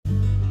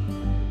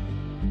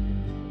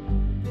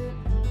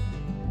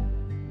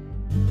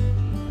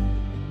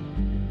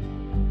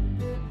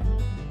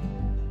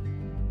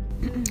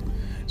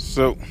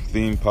So,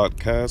 theme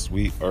podcast,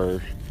 we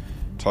are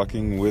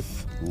talking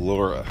with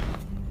Laura.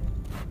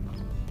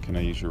 Can I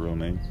use your real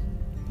name?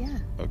 Yeah.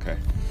 Okay.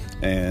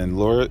 And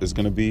Laura is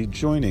going to be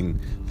joining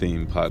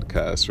theme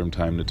podcasts from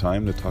time to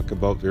time to talk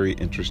about very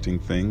interesting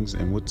things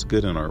and what's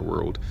good in our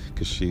world,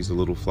 because she's a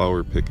little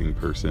flower picking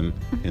person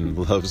and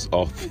loves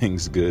all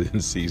things good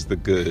and sees the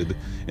good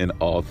in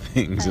all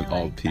things and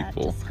all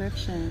people. That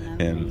description. I'm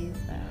And gonna use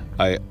that.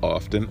 I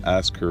often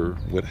ask her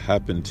what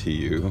happened to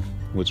you,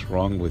 what's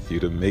wrong with you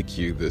to make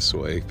you this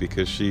way,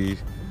 because she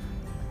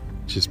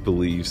just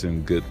believes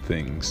in good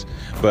things.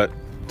 But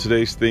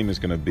today's theme is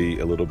going to be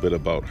a little bit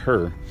about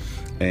her,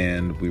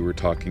 and we were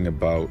talking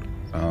about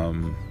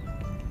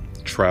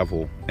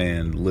travel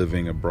and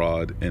living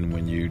abroad, and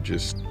when you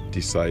just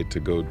decide to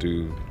go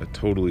do a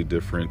totally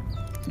different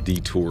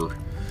detour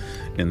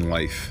in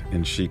life,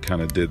 and she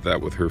kind of did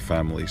that with her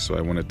family. So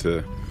I wanted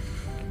to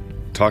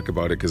talk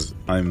about it because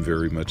I'm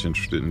very much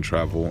interested in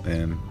travel,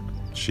 and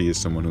she is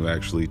someone who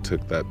actually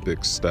took that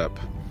big step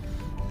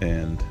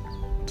and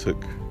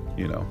took,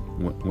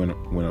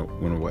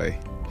 went away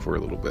for a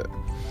little bit,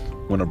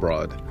 went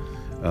abroad.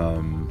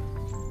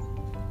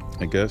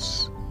 I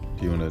guess,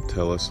 do you want to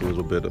tell us a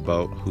little bit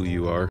about who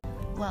you are?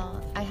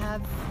 Well, I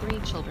have 3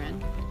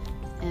 children,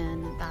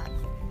 and that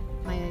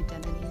my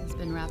identity has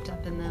been wrapped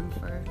up in them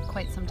for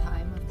quite some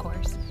time, of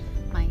course.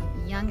 My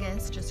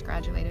youngest just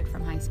graduated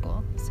from high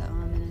school, so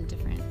I'm in a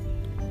different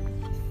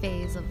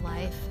phase of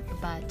life,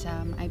 but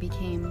I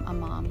became a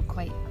mom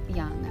quite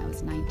young. I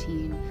was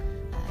 19,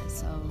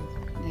 so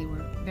they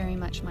were very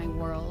much my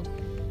world.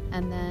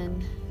 And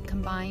then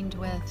combined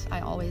with,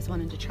 I always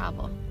wanted to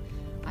travel.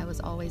 I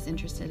was always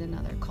interested in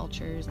other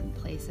cultures and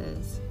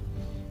places,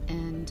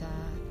 and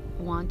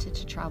wanted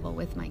to travel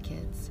with my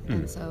kids.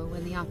 And so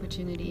when the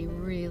opportunity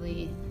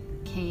really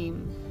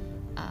came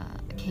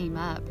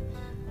up,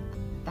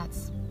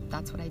 that's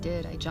what I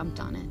did. I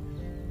jumped on it.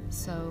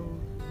 So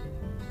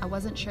I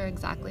wasn't sure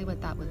exactly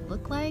what that would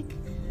look like,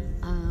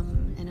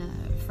 and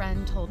a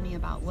friend told me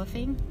about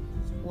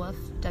WWOOF,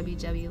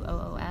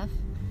 WWOOF,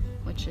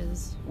 which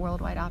is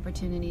Worldwide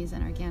Opportunities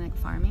in Organic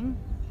Farming.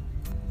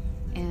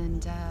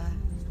 And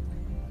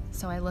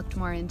so I looked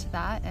more into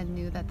that and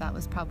knew that that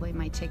was probably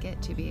my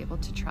ticket to be able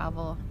to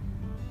travel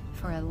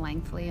for a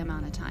lengthy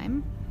amount of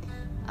time.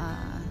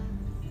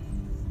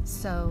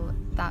 So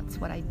that's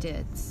what I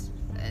did.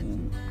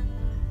 And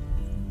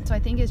so I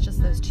think it's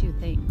just those 2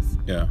 things.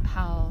 Yeah.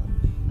 How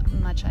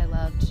much I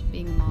loved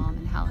being a mom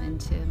and how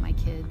into my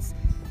kids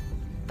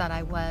that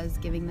I was,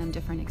 giving them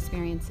different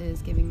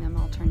experiences, giving them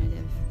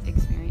alternative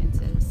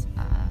experiences,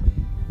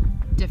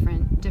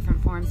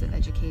 different forms of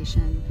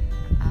education.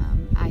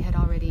 I had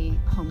already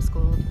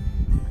homeschooled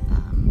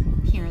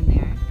here and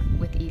there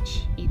with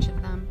each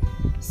of them,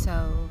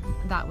 so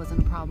that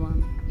wasn't a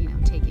problem,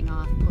 taking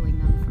off, pulling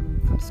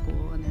them from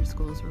school, and their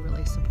schools were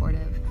really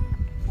supportive.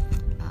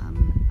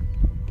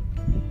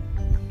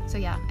 So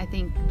yeah, I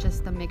think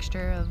just the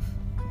mixture of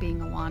being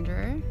a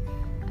wanderer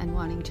and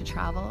wanting to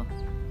travel,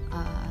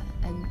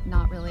 and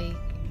not really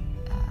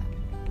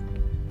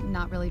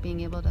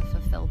being able to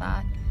fulfill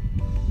that.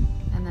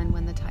 And then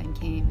when the time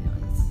came, it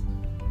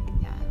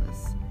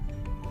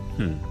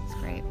was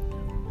great.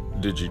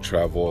 Did you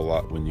travel a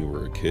lot when you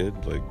were a kid?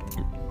 Like,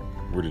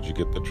 where did you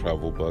get the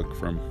travel bug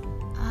from?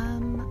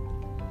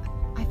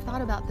 I've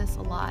thought about this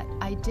a lot.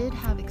 I did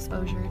have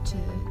exposure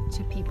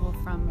to people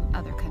from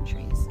other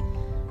countries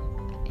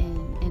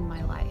in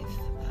my life.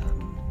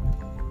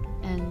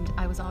 And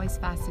I was always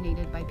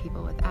fascinated by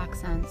people with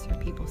accents or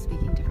people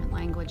speaking different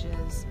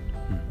languages.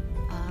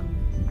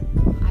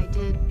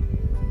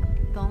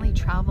 The only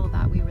travel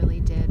that we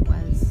really did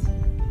was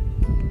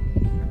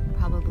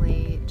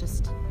probably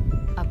just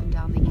up and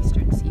down the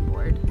eastern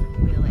seaboard,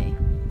 really.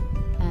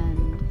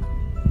 And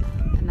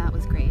that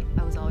was great.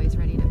 I was always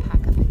ready to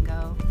pack up and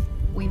go.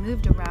 We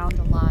moved around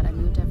a lot. I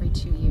moved every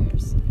 2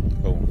 years.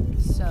 Oh.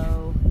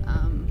 So,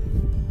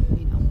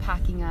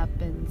 packing up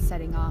and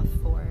setting off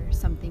for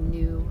something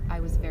new,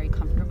 I was very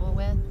comfortable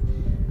with.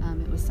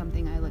 It was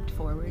something I looked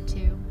forward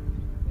to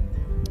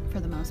for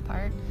the most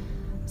part.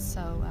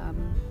 So,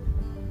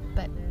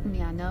 but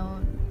yeah,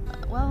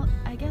 well,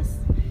 I guess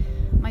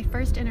my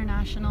first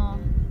international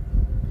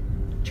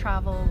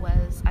travel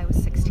was, I was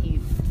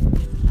 16,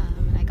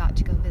 and I got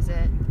to go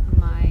visit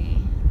my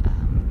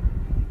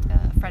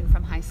a friend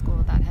from high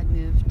school that had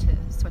moved to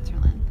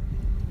Switzerland.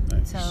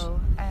 Nice. So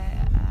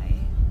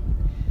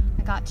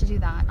I got to do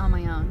that on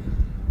my own.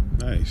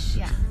 Nice.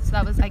 Yeah, so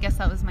I guess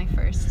that was my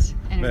first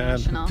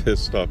international. Man, I'm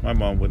pissed off. My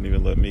mom wouldn't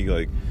even let me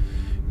go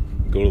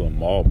to the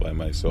mall by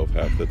myself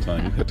half the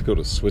time. You had to go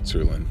to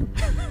Switzerland.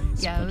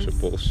 Yeah,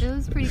 it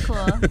was pretty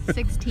cool.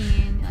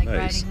 16, Nice.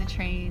 Riding the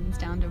trains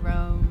down to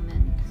Rome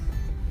and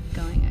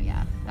going.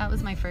 Yeah, that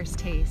was my first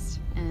taste,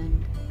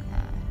 and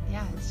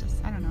yeah, it's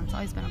just, I don't know. It's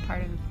always been a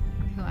part of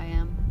who I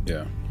am.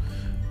 Yeah.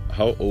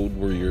 How old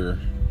were your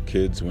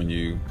kids when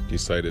you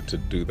decided to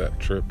do that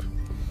trip?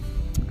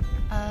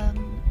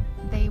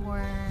 They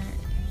were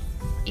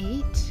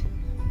 8,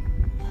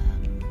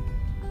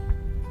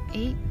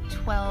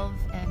 12,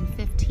 and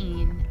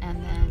 15,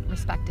 and then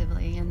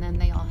respectively, and then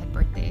they all had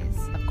birthdays,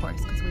 of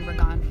course, because we were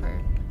gone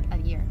for a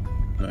year.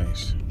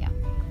 Nice. Yeah.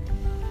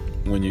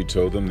 When you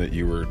told them that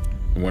you were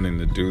wanting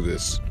to do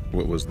this,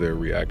 what was their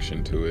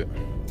reaction to it?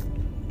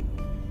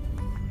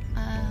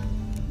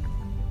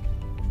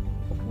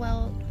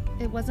 Well,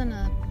 it wasn't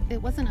a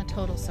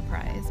total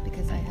surprise,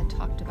 because I had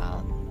talked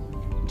about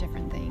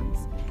different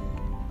things.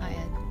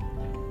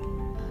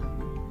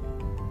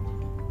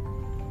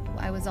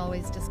 I was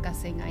always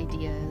discussing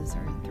ideas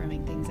or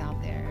throwing things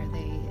out there.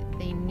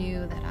 They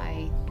knew that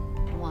I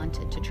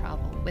wanted to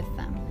travel with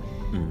them.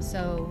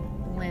 So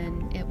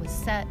when it was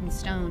set in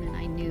stone and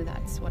I knew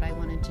that's what I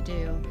wanted to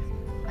do,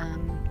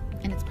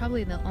 and it's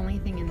probably the only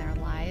thing in their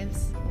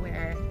lives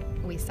where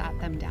we sat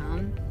them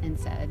down and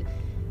said,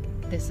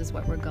 this is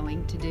what we're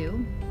going to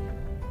do.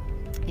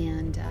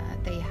 And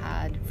they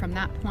had, from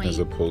that point... As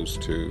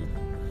opposed to...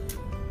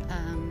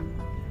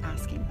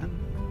 asking them.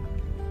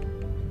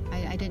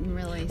 I didn't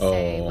really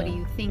say, what do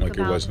you think about this?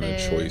 Like it wasn't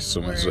a choice.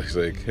 Someone's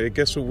like, hey,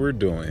 guess what we're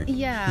doing?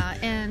 Yeah,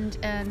 and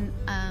I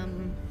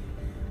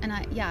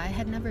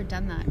had never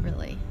done that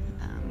really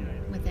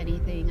with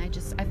anything. I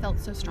felt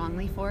so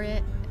strongly for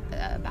it,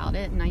 about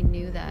it, and I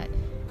knew that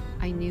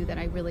I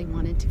really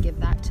wanted to give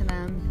that to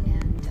them.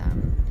 And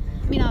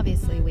I mean,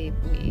 obviously we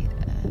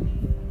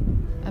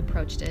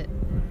approached it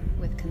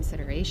with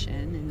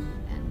consideration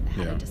and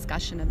had a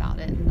discussion about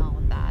it and all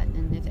of that.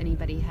 And if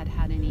anybody had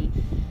any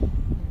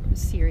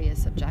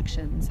serious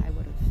objections, I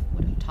would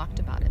have talked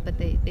about it, but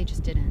they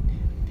just didn't.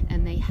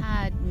 And they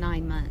had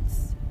 9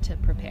 months to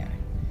prepare,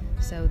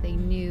 so they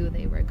knew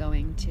they were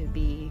going to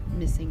be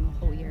missing a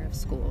whole year of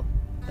school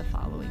the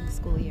following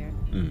school year.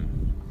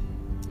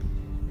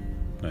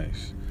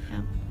 Nice.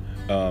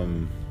 Yeah.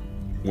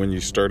 When you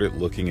started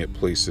looking at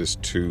places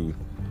to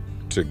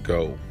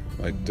go,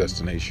 like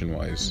destination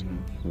wise,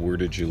 where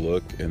did you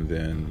look? And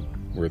then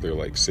were there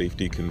like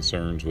safety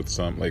concerns with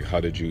some, like how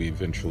did you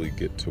eventually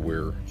get to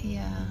where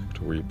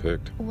you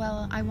picked?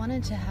 Well, I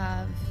wanted to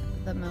have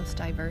the most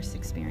diverse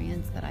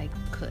experience that I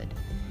could,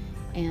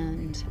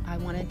 and I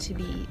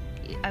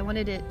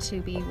wanted it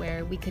to be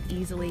where we could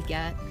easily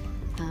get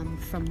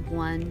from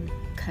one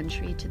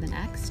country to the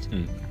next,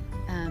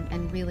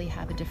 and really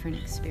have a different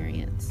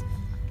experience.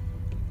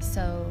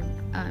 So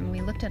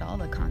we looked at all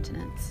the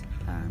continents,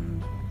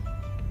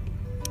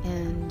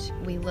 and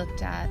we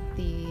looked at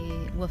the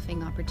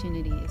woofing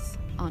opportunities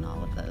on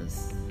all of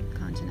those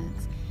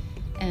continents.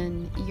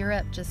 And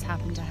Europe just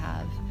happened to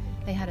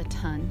they had a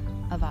ton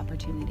of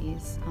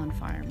opportunities on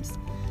farms,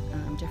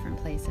 different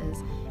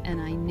places, and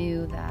I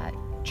knew that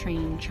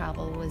train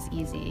travel was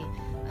easy.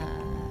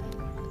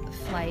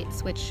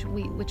 Flights, which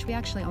we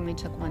actually only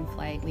took one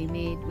flight.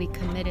 We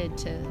committed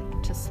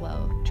to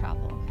slow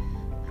travel,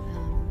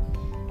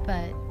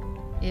 but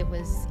it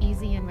was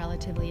easy and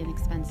relatively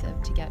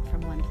inexpensive to get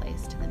from one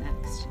place to the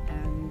next,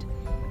 and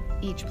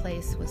each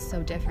place was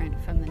so different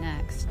from the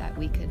next that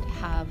we could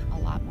have a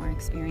lot more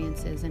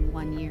experiences in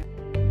 1 year.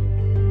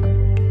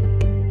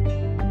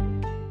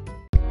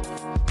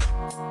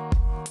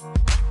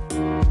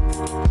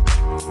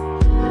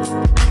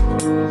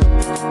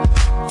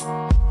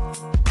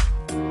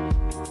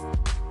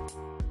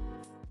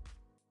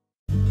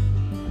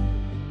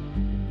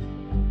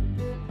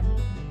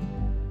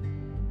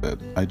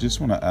 I just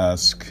want to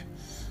ask,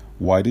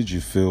 why did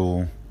you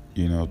feel,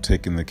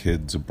 taking the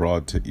kids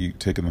abroad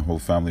taking the whole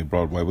family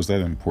abroad, why was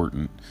that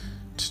important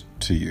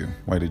to you?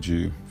 Why did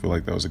you feel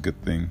like that was a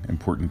good thing,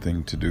 important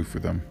thing to do for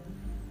them?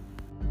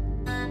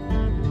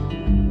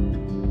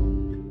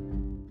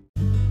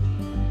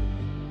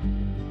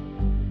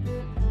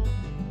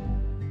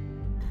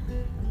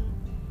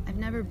 I've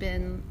never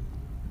been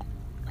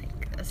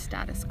like a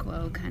status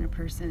quo kind of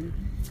person.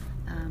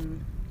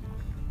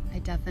 I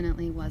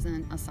definitely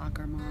wasn't a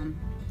soccer mom.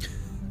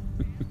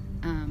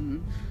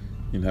 You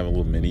didn't have a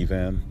little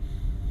minivan?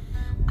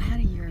 I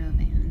had a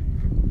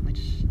Eurovan,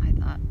 which I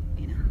thought,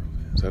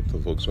 Is that the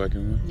Volkswagen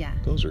one? Yeah.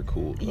 Those are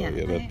cool. Yeah,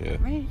 Yeah.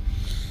 Right.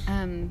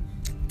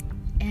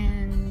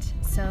 And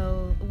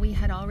so we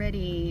had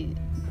already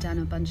done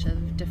a bunch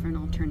of different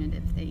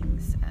alternative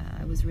things.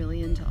 I was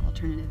really into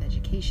alternative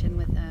education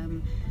with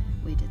them.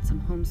 We did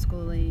some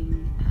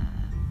homeschooling,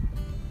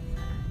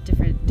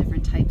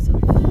 different types of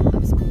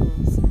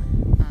schools.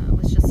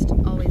 Was just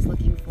always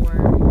looking for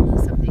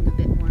something a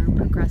bit more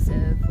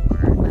progressive,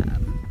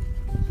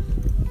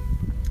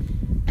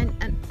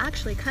 and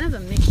actually kind of a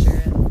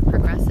mixture of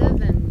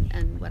progressive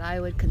and what I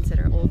would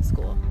consider old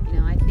school.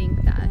 I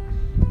think that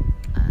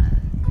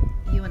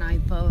you and I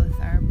both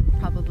are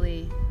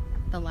probably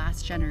the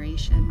last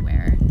generation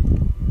where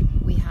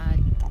we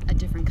had a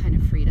different kind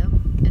of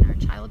freedom in our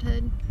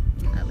childhood.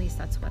 At least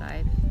that's what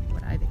I've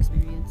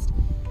experienced.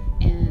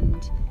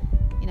 And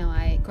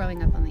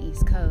growing up on the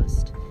East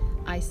Coast,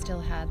 I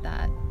still had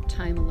that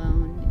time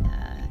alone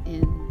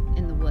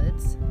in the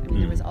woods. I mean,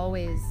 there was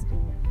always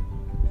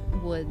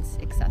woods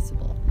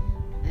accessible,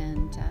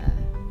 and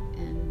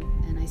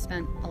I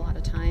spent a lot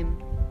of time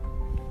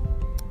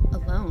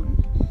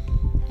alone,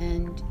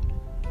 and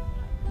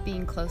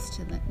being close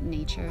to the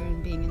nature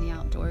and being in the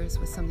outdoors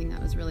was something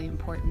that was really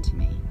important to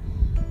me.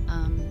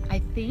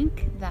 I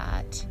think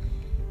that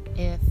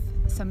if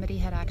somebody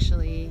had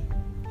actually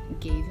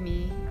gave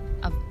me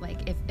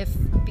if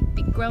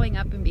growing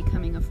up and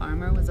becoming a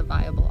farmer was a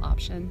viable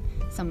option,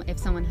 if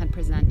someone had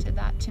presented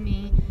that to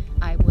me,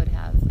 I would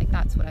have,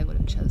 that's what I would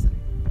have chosen.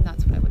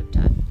 That's what I would have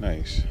done.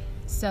 Nice.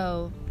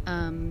 So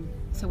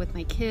with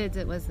my kids,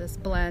 it was this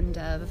blend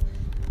of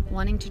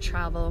wanting to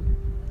travel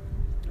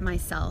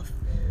myself,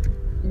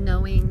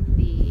 knowing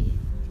the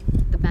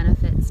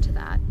benefits to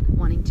that,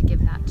 wanting to give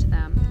that to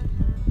them,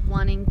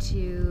 wanting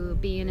to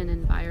be in an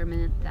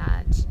environment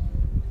that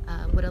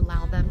would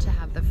allow them to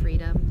have the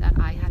freedom that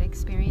I had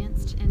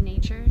experienced in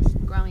nature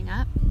growing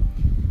up,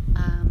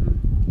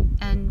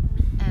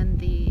 and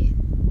the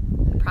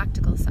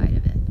practical side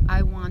of it.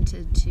 I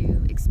wanted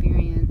to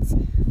experience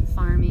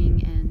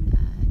farming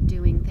and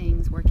doing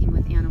things, working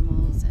with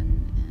animals,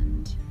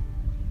 and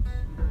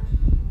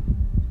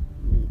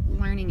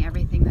learning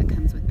everything that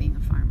comes with being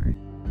a farmer.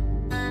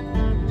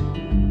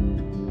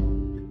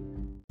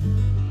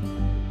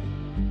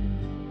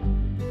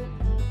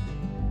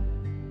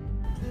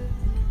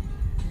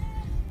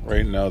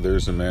 Right now,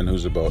 there's a man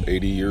who's about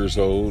 80 years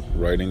old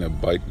riding a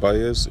bike by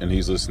us, and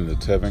he's listening to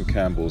Tevin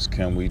Campbell's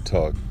Can We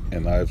Talk?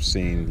 And I've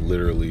seen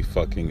literally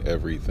fucking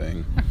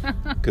everything.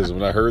 Because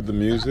when I heard the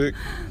music,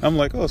 I'm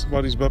like, oh,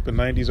 somebody's bumping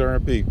 90s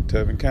R&B,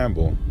 Tevin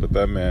Campbell. But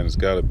that man has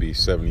got to be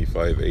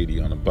 75,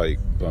 80 on a bike,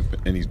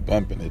 bumping, and he's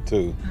bumping it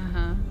too.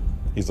 Uh-huh.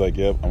 He's like,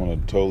 yep, I'm going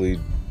to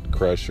totally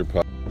crush your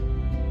pop.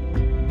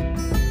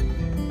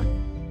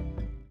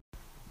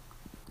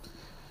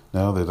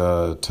 Now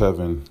that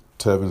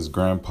Tevin's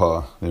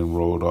grandpa then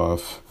rolled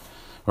off,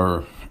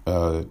 or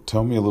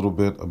tell me a little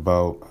bit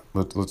about,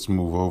 let's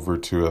move over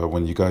to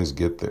when you guys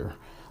get there.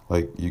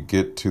 Like, you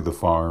get to the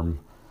farm,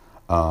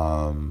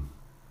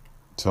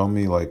 tell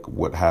me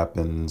what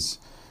happens.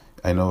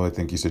 I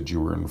think you said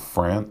you were in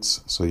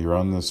France, so you're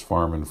on this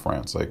farm in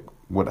France.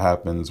 What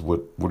happens,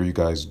 what are you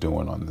guys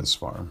doing on this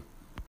farm?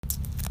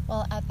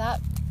 Well, at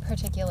that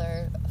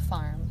particular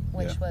farm,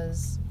 which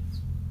was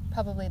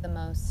probably the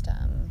most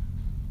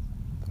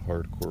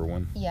hardcore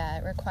one. Yeah,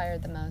 it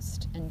required the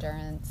most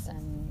endurance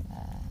and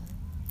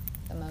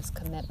the most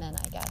commitment,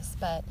 I guess.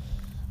 But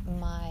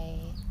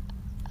my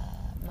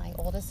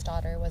oldest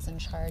daughter was in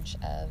charge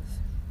of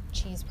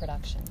cheese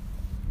production.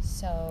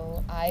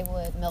 So I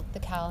would milk the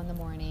cow in the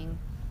morning.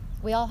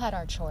 We all had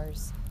our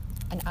chores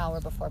an hour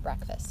before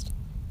breakfast,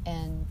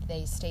 and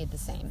they stayed the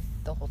same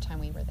the whole time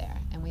we were there.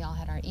 And we all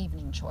had our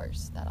evening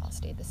chores that all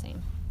stayed the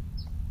same.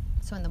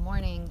 So in the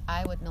morning,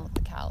 I would milk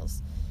the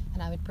cows,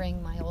 and I would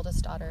bring my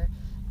oldest daughter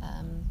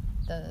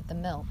the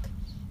milk,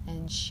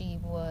 and she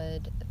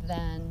would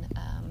then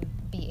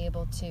be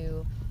able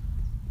to,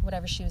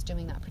 whatever she was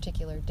doing that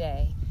particular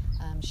day,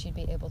 she'd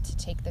be able to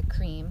take the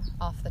cream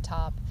off the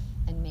top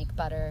and make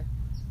butter,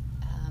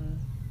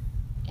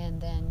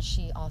 and then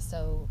she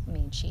also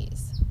made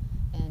cheese.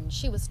 And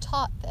she was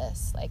taught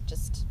this,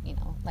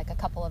 a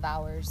couple of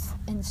hours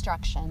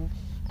instruction,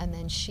 and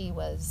then she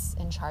was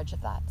in charge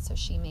of that. So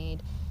she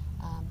made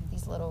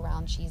these little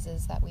round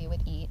cheeses that we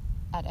would eat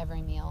at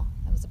every meal.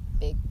 It was a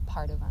big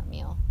part of our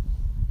meal.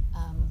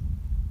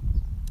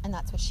 And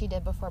that's what she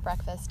did before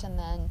breakfast. And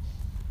then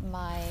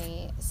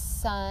my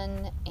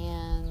son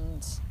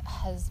and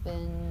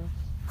husband,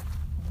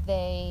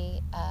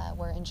 they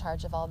were in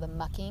charge of all the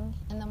mucking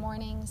in the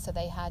morning. So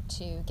they had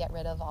to get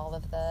rid of all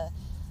of the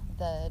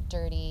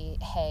dirty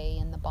hay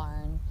in the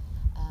barn,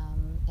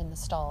 in the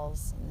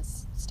stalls, in the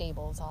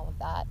stables, all of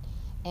that.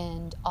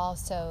 And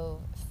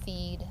also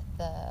feed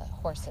the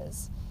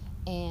horses.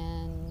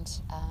 And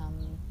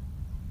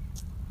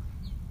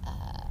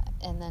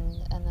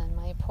then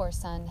my poor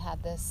son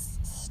had this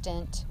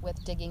stint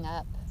with digging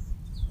up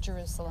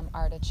Jerusalem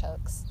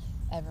artichokes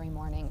every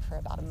morning for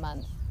about a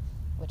month,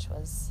 which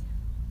was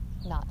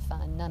not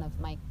fun. None of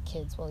my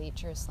kids will eat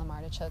Jerusalem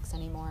artichokes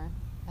anymore,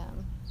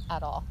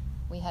 at all.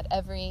 We had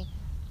every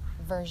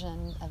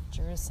version of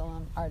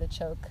Jerusalem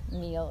artichoke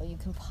meal you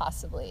can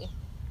possibly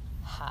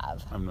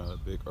have. I'm not a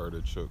big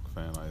artichoke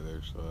fan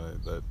either, so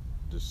that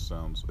just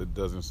sounds, it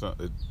doesn't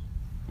sound,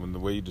 when the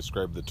way you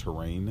describe the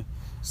terrain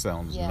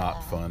sounds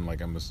not fun.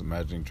 I'm just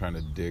imagining trying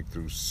to dig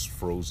through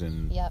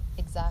frozen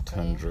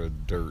tundra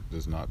dirt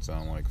does not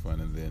sound like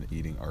fun, and then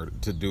eating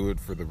to do it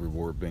for the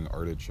reward being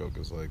artichoke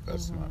is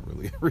that's not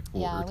really a reward.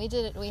 Yeah, we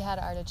did it. We had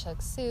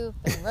artichoke soup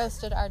and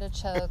roasted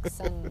artichokes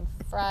and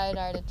fried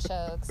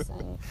artichokes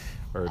and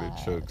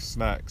artichoke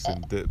snacks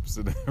and dips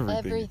and everything.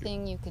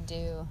 Everything you could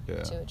do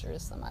to a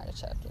Jerusalem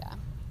artichoke. Yeah,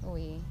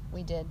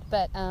 we did.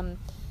 But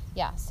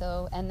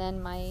so, and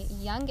then my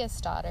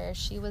youngest daughter,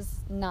 she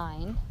was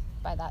 9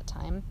 by that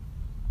time,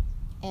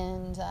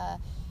 and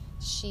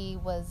she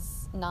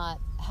was not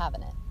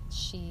having it.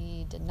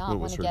 She did not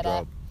want to get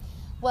up.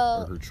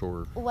 Well, or her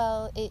chore?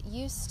 Well, it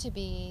used to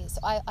be, so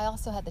I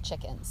also had the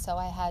chickens, so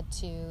I had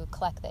to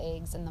collect the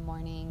eggs in the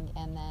morning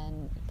and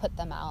then put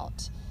them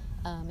out,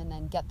 and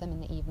then get them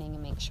in the evening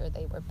and make sure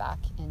they were back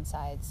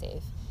inside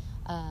safe.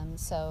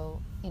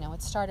 So,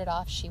 it started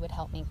off, she would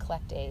help me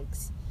collect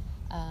eggs.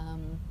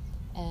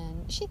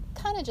 And she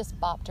kind of just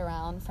bopped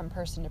around from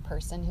person to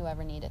person,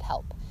 whoever needed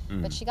help.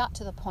 But she got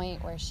to the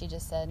point where she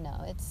just said,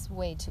 no, it's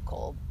way too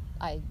cold.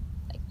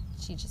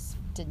 She just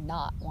did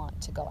not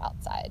want to go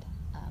outside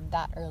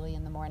that early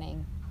in the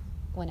morning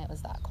when it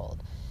was that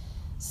cold.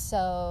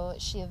 So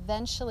she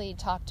eventually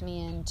talked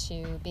me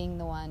into being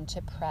the one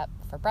to prep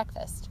for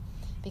breakfast,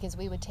 because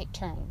we would take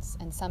turns,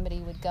 and somebody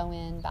would go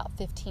in about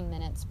 15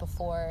 minutes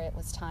before it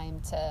was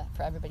time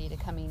for everybody to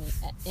come in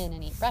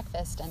and eat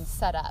breakfast and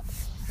set up.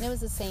 And it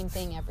was the same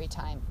thing every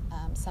time.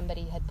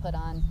 Somebody had put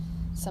on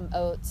some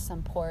oats,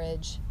 some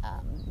porridge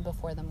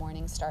before the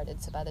morning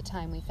started, so by the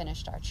time we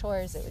finished our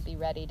chores, it would be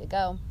ready to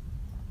go.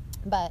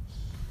 But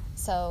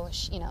so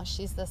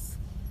she's this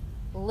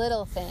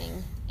little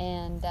thing,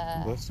 and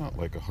well, that's not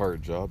like a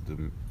hard job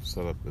to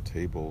set up a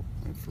table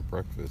and for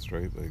breakfast,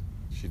 right? Like,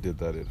 she did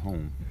that at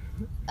home.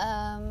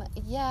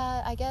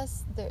 Yeah, I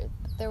guess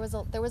there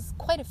was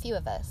quite a few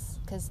of us,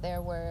 because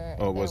there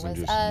wasn't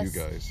just us,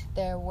 you guys.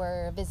 There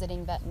were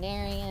visiting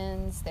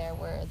veterinarians, there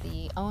were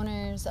the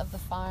owners of the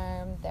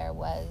farm, there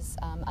was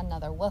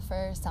another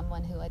woofer,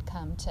 someone who had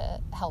come to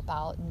help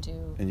out and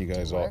do. And you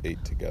guys all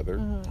ate together?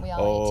 Mm-hmm, we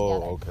all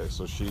ate together. Okay,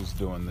 so she's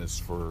doing this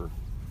for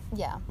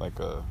like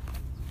a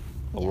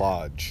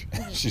lodge.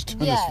 She's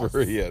doing this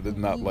for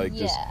not like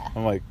just.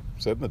 I'm like,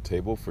 setting the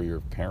table for your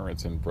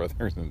parents and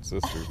brothers and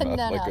sisters, not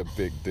a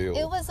big deal.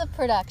 It was a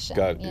production,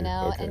 okay.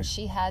 And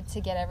she had to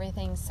get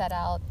everything set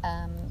out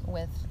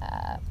with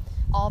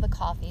all the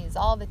coffees,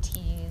 all the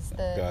teas,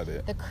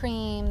 the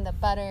cream, the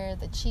butter,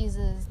 the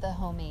cheeses, the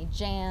homemade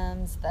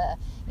jams,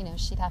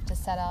 she'd have to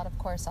set out, of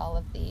course, all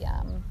of the...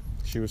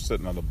 She was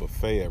sitting on a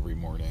buffet every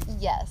morning.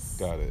 Yes.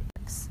 Got it.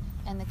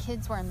 And the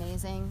kids were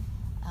amazing.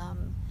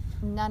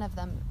 None of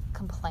them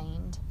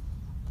complained.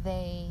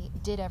 They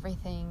did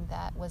everything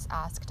that was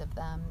asked of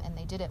them, and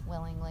they did it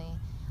willingly,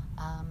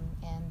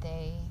 and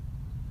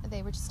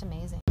they were just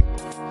amazing.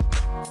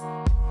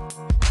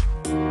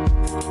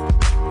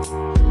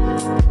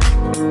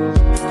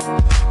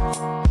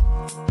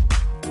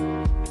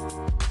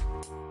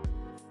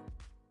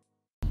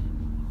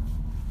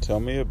 Tell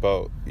me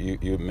about,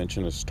 you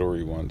mentioned a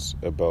story once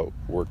about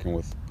working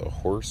with a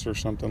horse or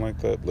something like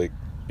that, like,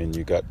 and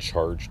you got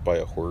charged by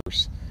a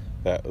horse.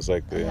 That was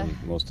like the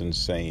most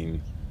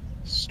insane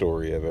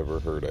story I've ever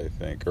heard, I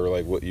think. Or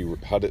like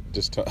how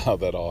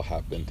that all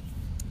happened.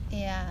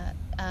 Yeah,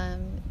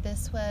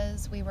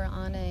 we were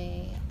on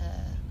a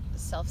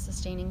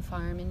self-sustaining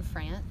farm in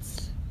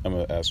France. I'm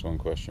going to ask one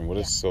question. What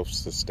does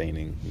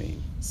self-sustaining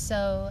mean?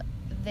 So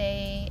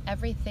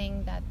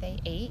everything that they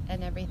ate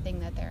and everything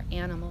that their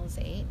animals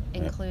ate,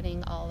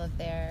 including all of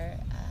their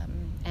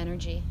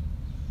energy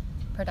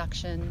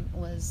production,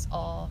 was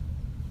all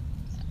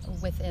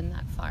within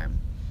that farm.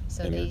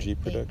 So energy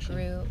production?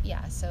 They grew,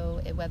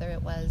 so whether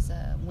it was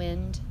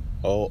wind.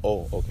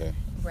 Oh, okay.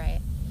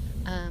 Right.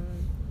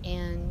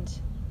 And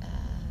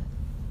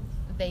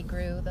they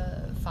grew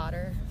the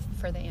fodder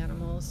for the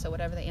animals. So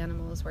whatever the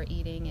animals were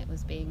eating, it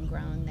was being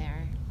grown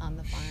there on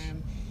the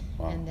farm.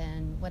 Wow. And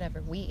then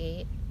whatever we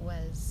ate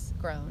was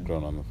grown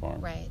on the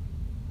farm. Right.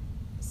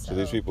 So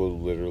these people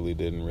literally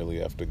didn't really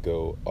have to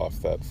go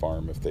off that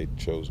farm if they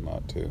chose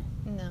not to?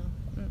 No.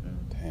 Mm-mm.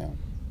 Damn.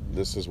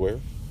 This is where?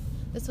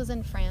 This was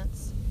in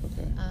France.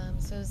 Okay.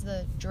 So it was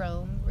the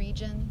Drôme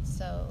region.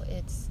 So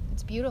it's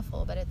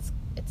beautiful, but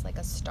it's like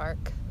a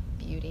stark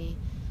beauty.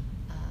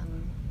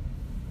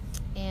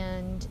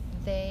 And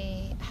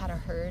they had a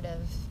herd of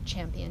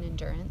champion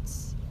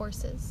endurance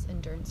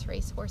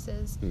race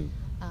horses,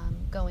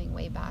 going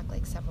way back,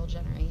 like several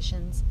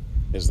generations.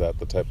 Is that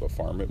the type of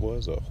farm it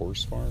was? A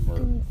horse farm? Or?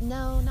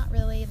 No, not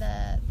really.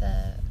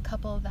 The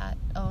couple that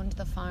owned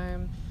the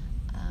farm,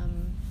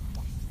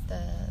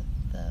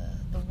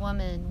 the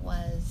woman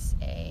was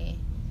a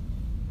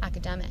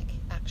academic,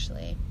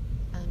 actually.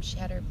 She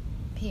had her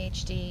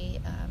PhD,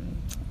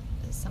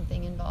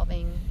 something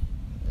involving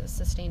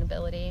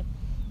sustainability,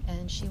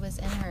 and she was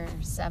in her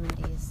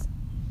 70s,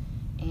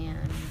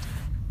 and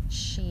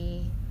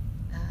she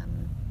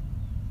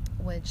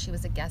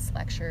was a guest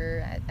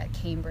lecturer at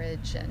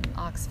Cambridge and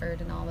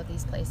Oxford and all of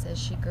these places.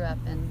 She grew up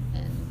in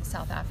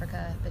South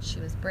Africa, but she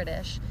was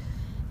British,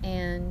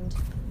 and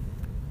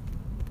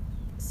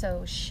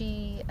so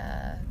she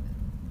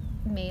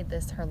made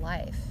this her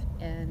life,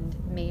 and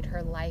made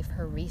her life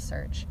her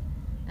research,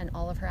 and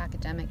all of her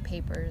academic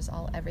papers,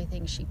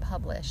 everything she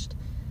published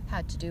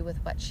had to do with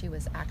what she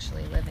was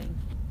actually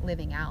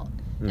living out,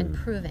 and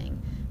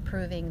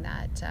proving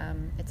that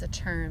it's a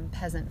term,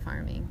 peasant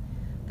farming,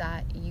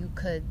 that you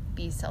could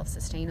be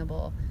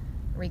self-sustainable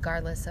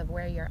regardless of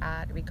where you're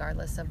at,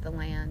 regardless of the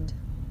land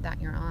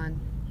that you're on.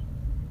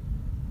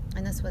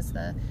 And this was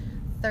the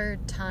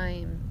third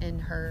time in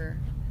her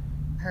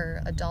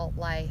adult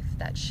life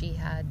that she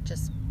had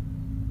just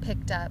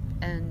picked up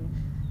and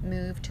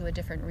moved to a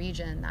different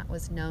region that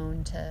was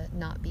known to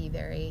not be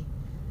very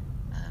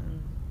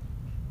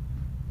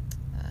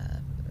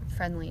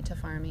friendly to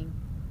farming,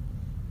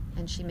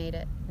 and she made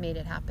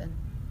it happen.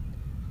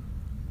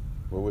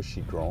 What was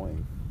she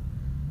growing?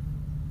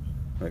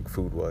 Like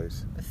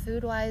food-wise?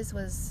 Food-wise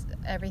was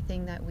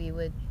everything that we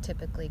would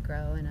typically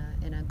grow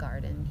in a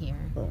garden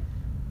here. Oh.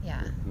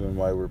 Yeah. Then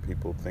why were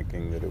people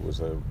thinking that it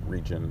was a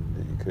region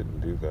that you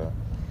couldn't do that?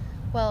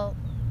 Well,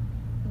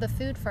 the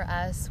food for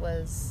us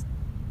was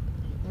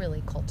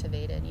really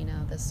cultivated. You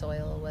know, the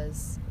soil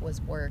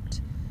was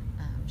worked.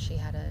 She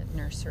had a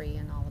nursery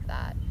and all of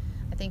that.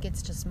 I think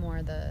it's just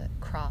more the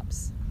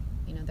crops.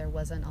 You know, there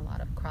wasn't a lot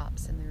of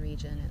crops in the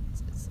region.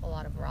 It's a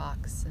lot of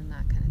rocks and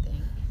that kind of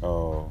thing.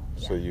 Oh,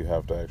 Yeah. so you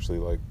have to actually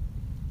like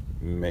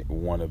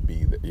want to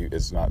be that.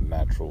 It's not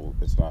natural.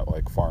 It's not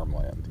like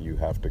farmland. You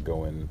have to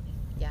go and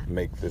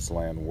make this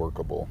land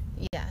workable.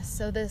 Yeah.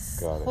 So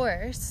this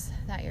horse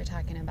that you're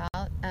talking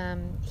about,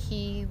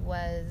 he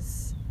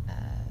was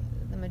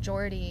the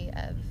majority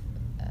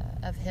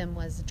of him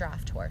was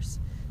draft horse.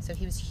 So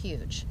he was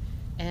huge.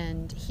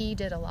 And he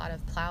did a lot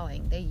of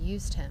plowing. They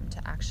used him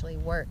to actually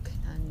work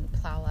and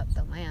plow up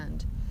the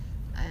land.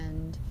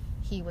 And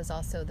he was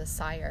also the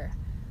sire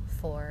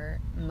for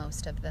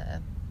most of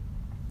the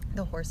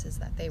horses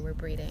that they were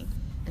breeding.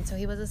 And so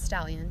he was a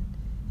stallion.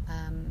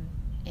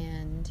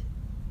 And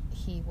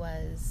he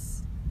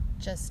was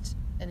just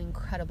an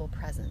incredible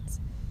presence.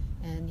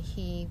 And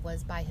he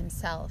was by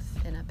himself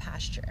in a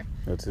pasture.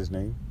 What's his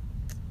name?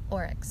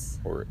 Oryx.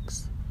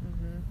 Oryx.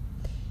 Mm-hmm.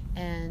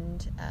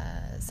 And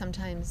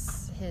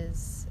sometimes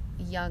his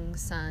young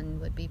son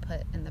would be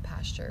put in the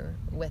pasture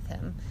with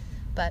him.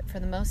 But for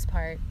the most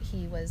part,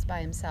 he was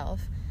by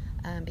himself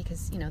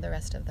because, you know, the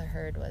rest of the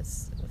herd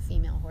was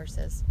female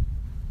horses.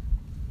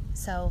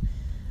 So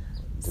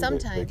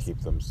sometimes... They keep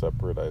them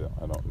separate? I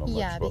don't know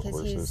much about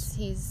horses. Yeah, because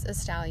he's a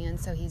stallion,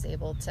 so he's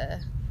able to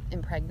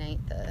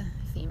impregnate the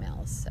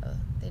females. So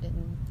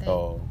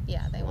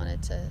they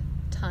wanted to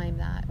time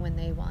that when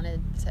they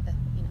wanted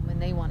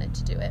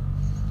to do it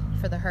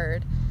for the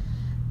herd.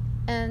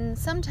 And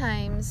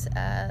sometimes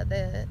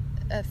a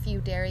few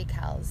dairy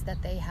cows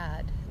that they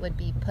had would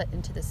be put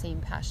into the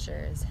same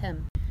pasture as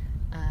him.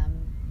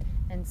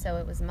 And so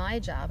it was my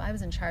job. I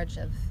was in charge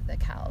of the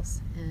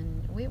cows.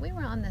 And we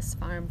were on this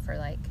farm for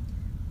like,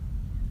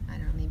 I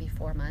don't know, maybe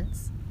 4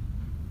 months.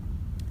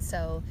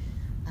 So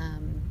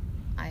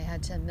I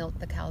had to milk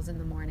the cows in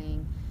the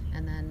morning,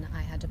 and then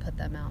I had to put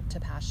them out to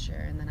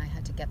pasture, and then I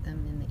had to get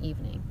them in the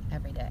evening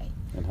every day.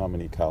 And how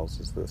many cows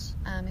is this?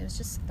 It was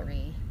just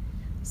 3.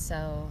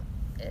 So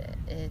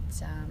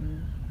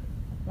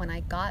when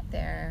I got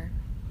there,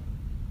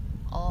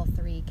 all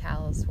 3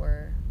 cows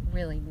were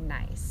really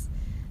nice.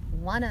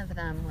 One of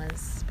them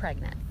was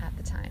pregnant at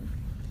the time.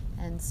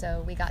 And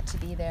so we got to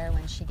be there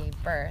when she gave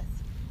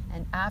birth.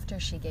 And after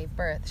she gave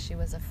birth, she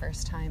was a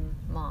first-time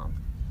mom.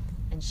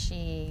 And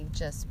she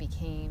just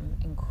became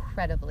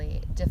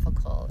incredibly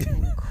difficult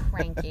and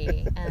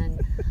cranky.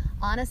 And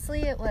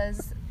honestly, it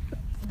was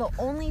the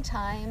only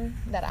time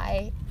that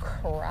I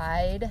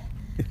cried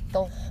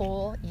the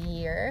whole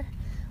year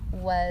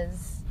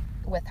was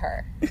with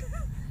her.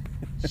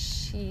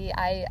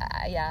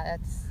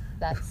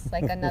 That's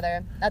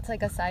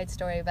like a side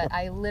story, but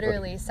I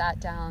literally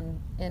sat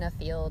down in a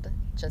field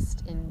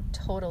just in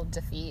total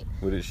defeat.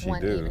 What did she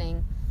one do?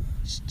 Evening.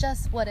 She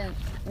just wouldn't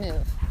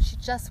move. She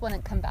just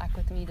wouldn't come back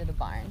with me to the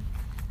barn.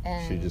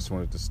 And she just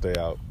wanted to stay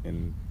out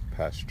in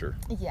pasture.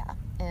 Yeah,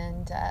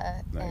 and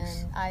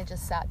nice. And I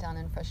just sat down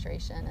in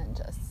frustration and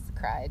just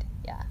cried.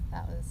 Yeah,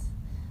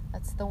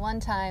 that's the one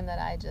time that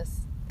I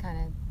just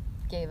kind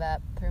of gave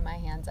up, threw my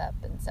hands up,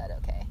 and said,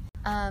 okay.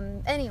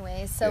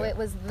 Anyway, so It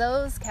was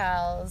those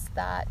cows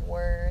that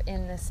were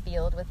in this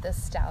field with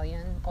this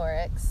stallion,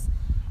 Oryx,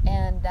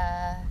 and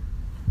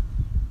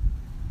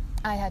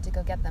I had to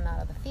go get them out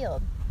of the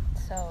field.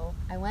 So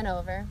I went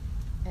over,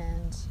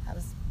 and I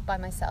was by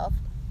myself,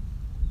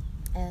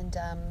 and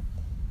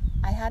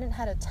I hadn't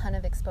had a ton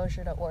of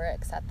exposure to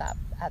Oryx at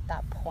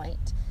that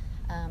point.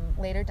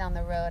 Later down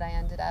the road, I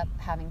ended up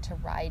having to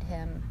ride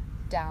him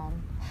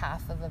down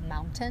half of a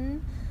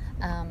mountain.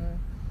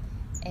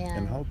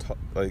 And how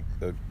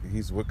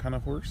he's what kind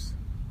of horse?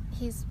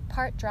 He's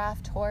part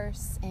draft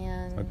horse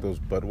and... Like those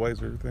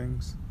Budweiser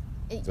things?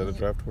 Is that a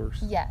draft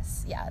horse?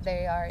 Yes, yeah.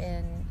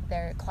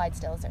 Their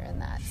Clydesdales are in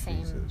that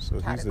same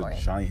category.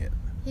 He's a giant.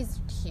 He's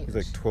huge. He's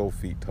like 12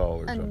 feet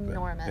tall or something.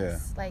 Enormous. Yeah.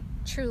 Like,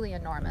 truly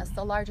enormous.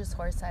 The largest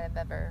horse I have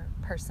ever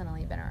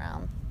personally been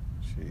around.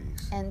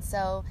 Jeez. And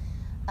so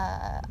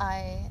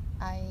I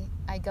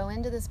go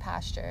into this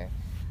pasture.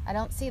 I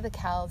don't see the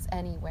cows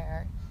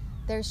anywhere.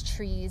 There's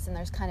trees and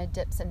there's kind of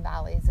dips and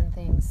valleys and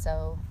things.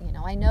 So,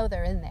 I know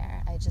they're in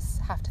there. I just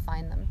have to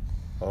find them.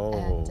 Oh.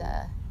 And,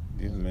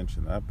 you didn't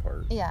mention that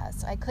part. Yeah,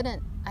 so I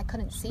couldn't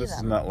see them. This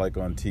is not like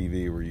on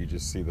TV where you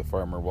just see the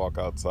farmer walk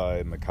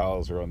outside and the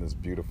cows are on this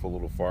beautiful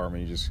little farm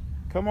and you just,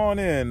 come on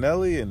in,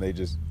 Nellie, and they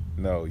just,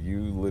 no,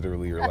 you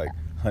literally are like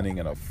hunting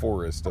in a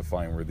forest to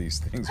find where these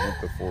things went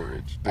to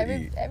forage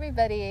to eat.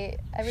 Everybody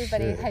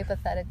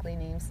hypothetically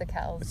names the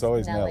cows it's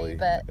always Nellie,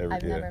 but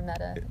I've never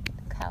met a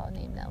cow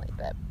named Nellie,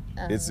 but...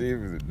 it's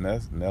either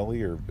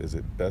Nellie or is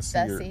it Bessie?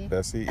 Bessie. Or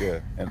Bessie, yeah.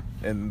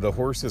 And the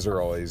horses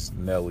are always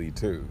Nellie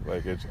too.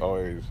 Like it's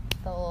always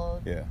the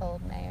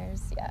old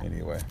mares, yeah.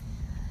 Anyway.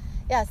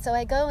 Yeah, so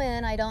I go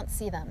in, I don't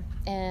see them.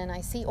 And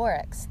I see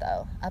oryx,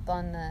 though, up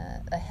on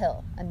a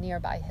hill, a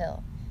nearby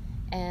hill.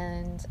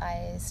 And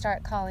I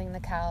start calling the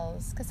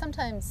cows, because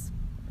sometimes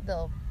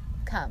they'll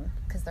come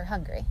because they're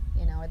hungry,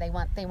 you know, or they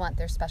want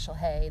their special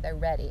hay, they're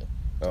ready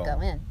to go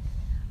in.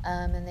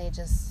 And I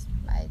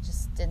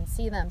just didn't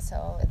see them,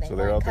 so they So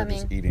they're weren't out there coming.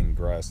 just eating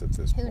grass at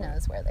this point. Who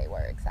knows where they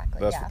were exactly.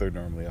 That's what they're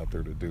normally out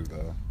there to do,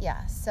 though.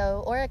 Yeah,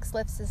 so Oryx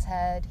lifts his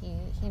head,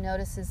 he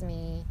notices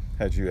me.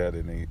 Had you had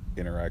any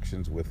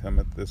interactions with him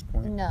at this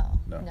point? No.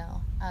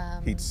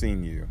 He'd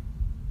seen you.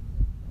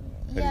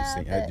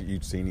 Yeah,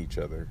 You'd seen each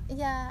other.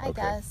 Yeah, I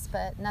Okay. guess,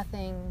 but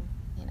nothing,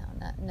 you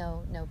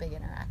know, no big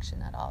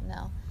interaction at all,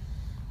 no.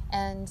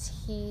 And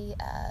he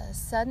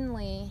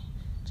suddenly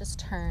just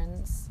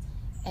turns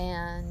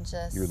and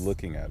just... You're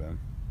looking at him.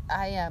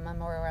 I am. I'm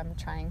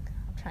trying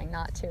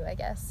not to, I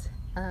guess.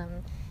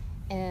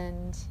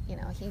 And you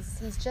know,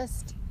 he's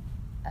just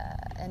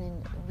a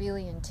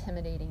really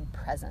intimidating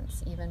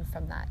presence, even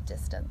from that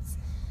distance.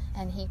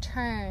 And he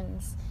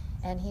turns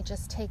and he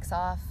just takes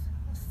off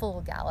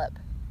full gallop,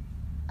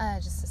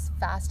 just as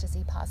fast as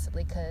he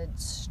possibly could,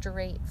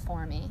 straight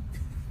for me.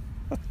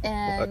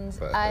 And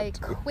I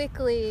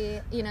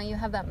quickly, you know, you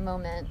have that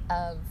moment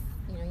of,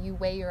 you know, you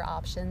weigh your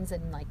options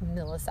in like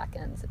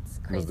milliseconds. It's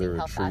crazy. Was there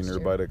how a tree fast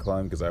nearby to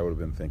climb? Because I would have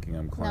been thinking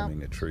I'm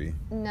climbing a tree.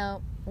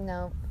 No.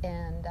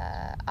 And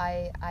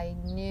I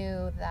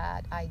knew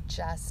that I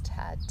just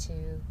had to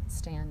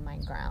stand my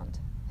ground.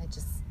 I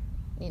just,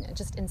 you know,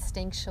 just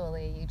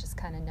instinctually, you just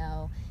kind of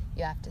know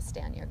you have to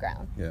stand your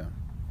ground. Yeah.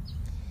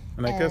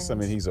 And I guess, I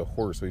mean, he's a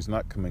horse, so he's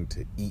not coming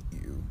to eat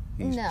you.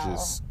 He's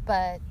just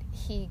but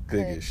he big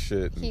could, as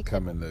shit and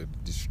coming to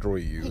destroy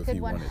you if he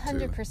wanted to. He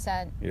could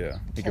 100%. Yeah,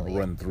 he could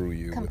run through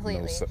you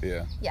completely. with no...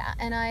 Yeah. Yeah,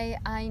 and I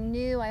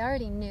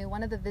already knew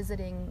one of the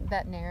visiting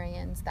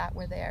veterinarians that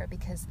were there,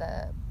 because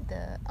the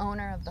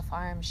owner of the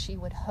farm, she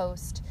would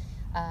host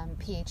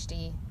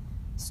PhD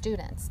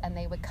students, and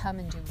they would come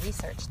and do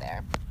research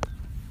there.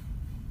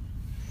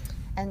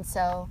 And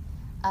so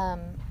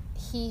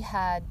he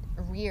had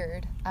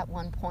reared at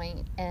one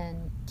point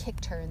and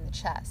kicked her in the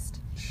chest.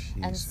 Jesus.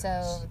 And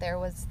so there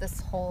was this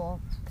whole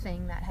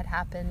thing that had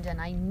happened, and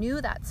I knew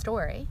that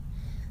story.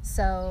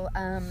 So,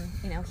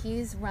 you know,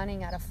 he's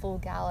running at a full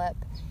gallop,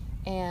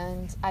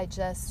 and I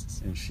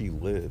just... And she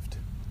lived.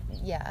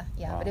 Yeah,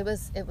 wow. But it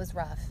was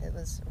rough. It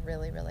was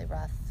really, really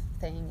rough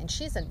thing. And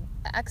she's an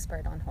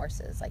expert on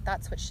horses. Like,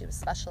 that's what she was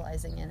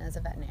specializing in as a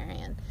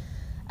veterinarian.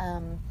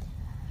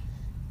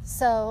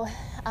 So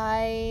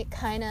I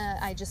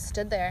just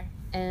stood there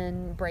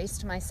and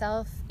braced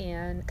myself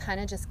and kind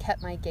of just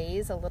kept my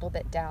gaze a little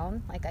bit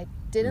down. Like, I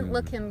didn't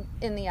look him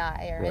in the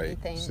eye or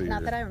anything. So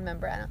not that I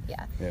remember.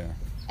 Yeah.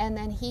 And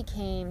then he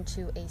came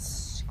to a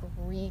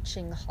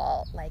screeching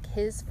halt. Like,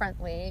 his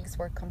front legs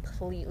were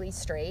completely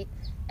straight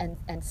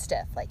and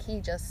stiff. Like, he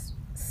just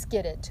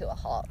skidded to a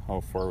halt. How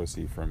far was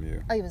he from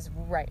you? Oh, he was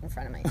right in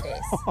front of my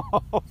face.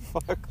 Oh,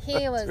 fuck.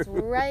 He was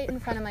right in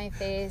front of my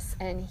face,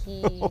 and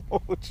he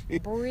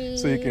breathed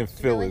so you can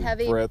feel really his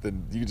heavy. breath,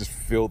 and you just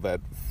feel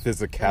that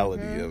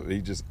physicality of it.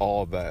 He just,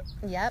 all that.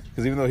 Yep.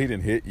 Because even though he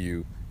didn't hit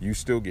you, you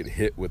still get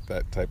hit with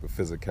that type of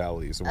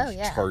physicality. So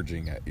he's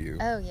charging at you.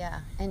 Oh,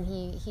 yeah. And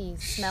he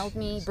smelled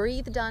me,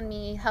 breathed on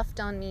me, huffed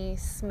on me,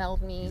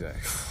 smelled me.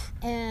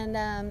 Exactly.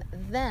 And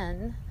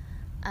then...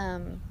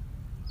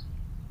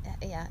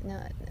 yeah,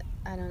 no,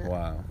 I don't know.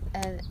 Wow.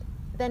 And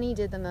then he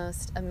did the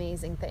most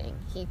amazing thing.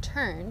 He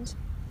turned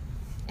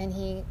and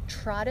he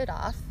trotted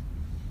off,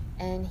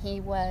 and he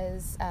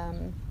was,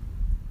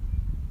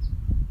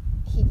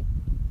 he,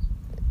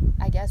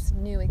 I guess,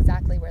 knew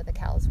exactly where the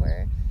cows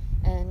were,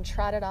 and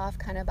trotted off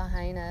kind of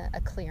behind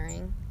a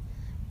clearing,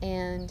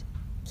 and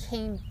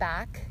came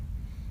back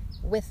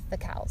with the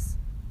cows.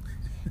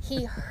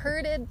 He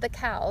herded the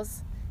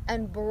cows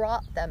and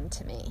brought them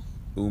to me.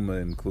 Uma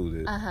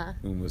included.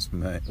 Uma's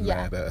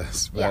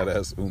badass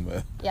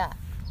Uma. Yeah.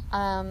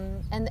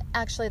 And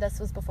actually, this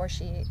was before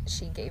she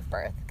gave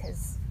birth,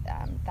 because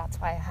that's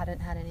why I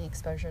hadn't had any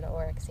exposure to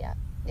oryx yet.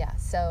 Yeah.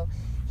 So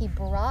he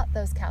brought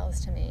those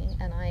cows to me,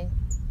 and I,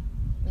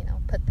 you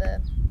know, put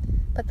the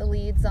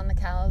leads on the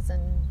cows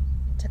and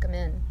took them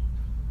in.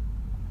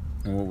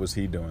 And what was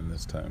he doing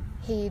this time?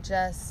 He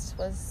just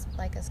was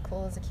like as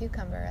cool as a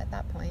cucumber at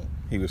that point.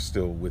 He was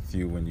still with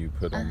you when you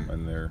put him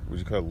in there. Would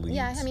you call it leads?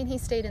 Yeah, I mean, he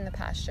stayed in the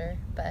pasture,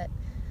 but...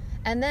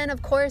 And then,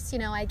 of course, you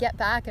know, I get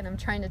back and I'm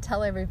trying to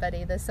tell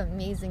everybody this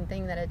amazing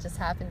thing that had just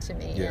happened to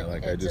me. Yeah,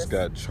 like I just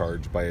got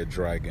charged by a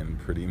dragon,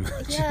 pretty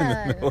much.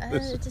 Yeah,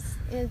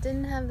 it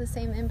didn't have the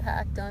same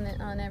impact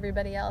on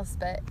everybody else,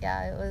 but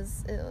yeah,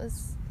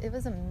 it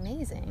was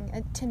amazing.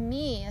 And to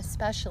me,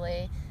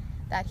 especially,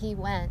 that he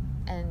went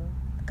and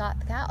got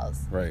the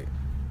cows. Right.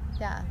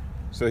 Yeah.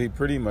 So he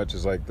pretty much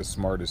is like the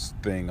smartest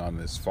thing on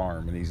this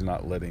farm, and he's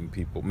not letting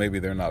people, maybe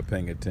they're not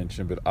paying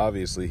attention, but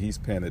obviously he's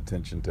paying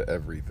attention to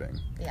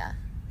everything. Yeah.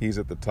 He's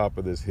at the top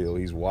of this hill,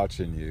 he's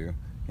watching you,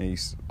 and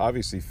he's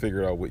obviously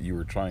figured out what you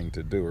were trying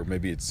to do, or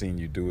maybe it's seen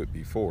you do it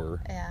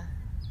before. Yeah.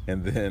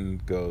 And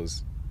then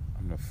goes,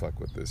 I'm gonna fuck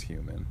with this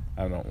human.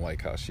 I don't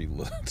like how she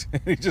looked.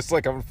 He's just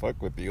like, I'm gonna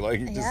fuck with you. Like,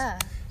 he just, Yeah.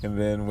 And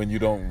then when you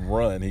don't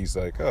run, he's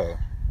like, oh,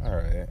 all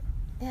right.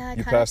 Yeah,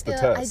 You passed the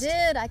test. I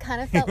did. I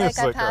kind of felt like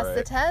I passed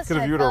the test.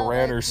 Because if you would have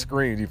ran or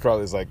screamed, you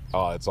probably was like,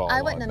 oh, it's all I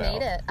on wouldn't have now.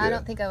 made it. Yeah. I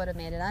don't think I would have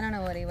made it. I don't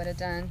know what he would have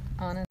done,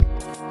 honestly.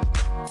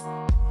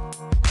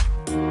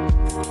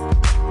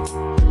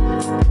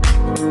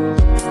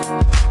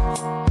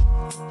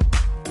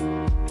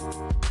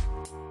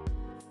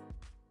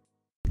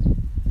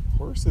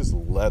 Horses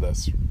let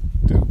us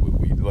do what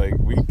we like.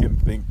 We can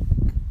think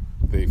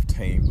they've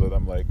tamed, but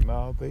I'm like,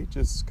 no, they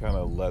just kind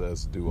of let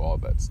us do all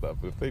that stuff.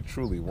 If they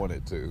truly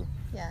wanted to,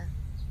 Yeah.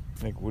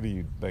 like, what do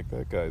you like?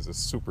 That guy's a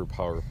super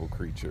powerful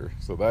creature.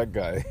 So that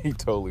guy, he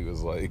totally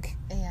was like,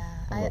 Yeah.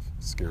 I'm gonna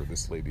scare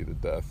this lady to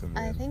death. And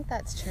then, I think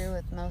that's true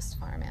with most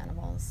farm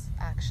animals,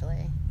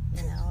 actually.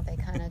 You know, they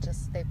kind of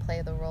just, they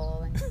play the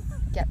role and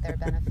get their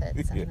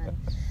benefits. And Yeah.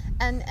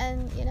 then,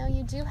 and you know,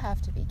 you do have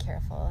to be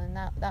careful. And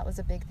that was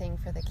a big thing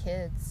for the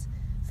kids,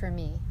 for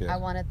me. Yeah. I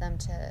wanted them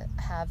to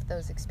have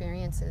those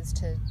experiences,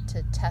 to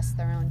test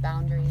their own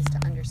boundaries, to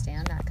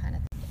understand that kind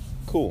of thing.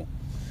 Cool.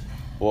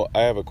 Well,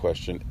 I have a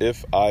question.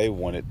 If I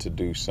wanted to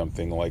do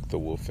something like the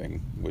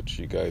wolfing, which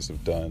you guys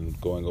have done,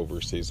 going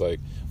overseas, like,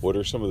 what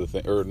are some of the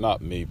things, or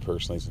not me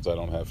personally, since I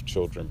don't have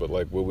children, but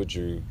like, what would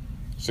you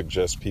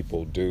suggest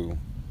people do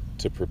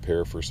to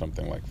prepare for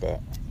something like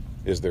that?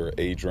 Is there an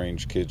age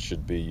range kids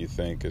should be, you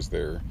think? Is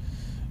there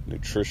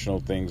nutritional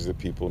things that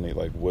people need?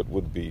 Like, what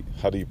would be,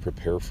 how do you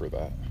prepare for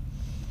that?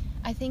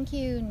 I think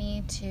you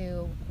need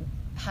to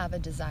have a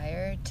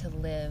desire to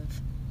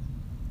live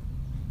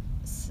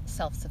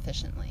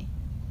self-sufficiently.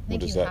 I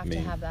think does you that have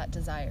mean? to have that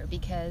desire,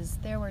 because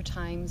there were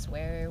times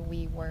where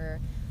we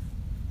were,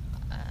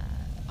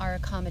 our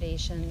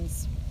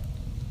accommodations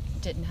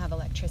didn't have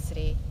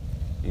electricity.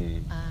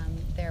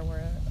 There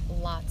were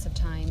lots of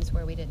times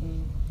where we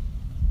didn't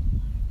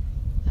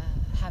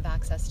have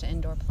access to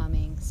indoor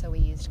plumbing, so we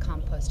used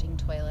composting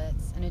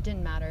toilets, and it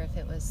didn't matter if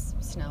it was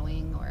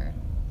snowing or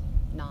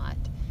not.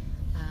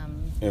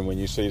 And when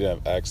you say you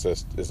have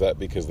access, is that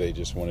because they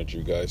just wanted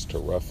you guys to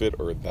rough it,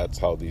 or that's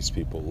how these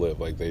people live?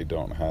 Like, they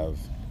don't have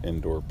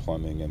indoor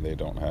plumbing and they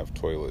don't have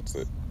toilets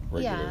that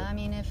regular? Yeah, I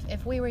mean,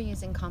 if we were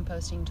using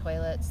composting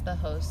toilets, the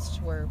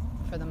hosts were,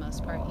 for the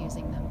most part,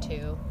 using them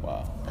too.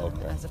 Wow,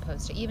 okay. As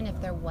opposed to, even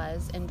if there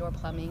was indoor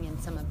plumbing in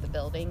some of the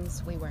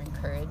buildings, we were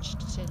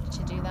encouraged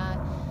to do that.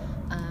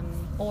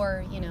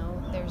 Or, you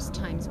know, there's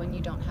times when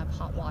you don't have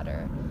hot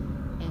water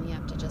and you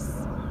have to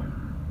just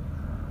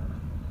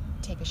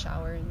take a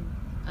shower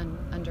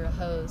under a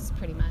hose,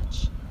 pretty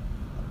much.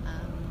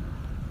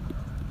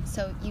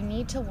 So you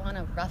need to want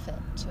to rough it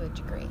to a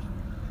degree.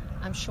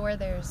 I'm sure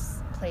there's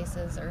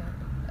places or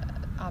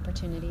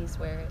opportunities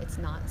where it's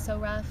not so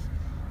rough,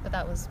 but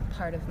that was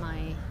part of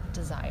my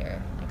desire.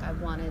 Like, I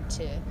wanted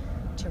to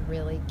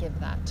really give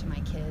that to my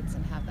kids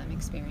and have them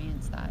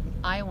experience that.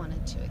 I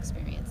wanted to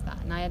experience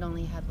that, and I had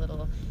only had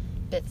little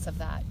bits of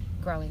that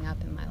growing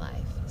up in my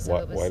life.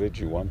 So why did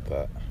you want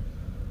that?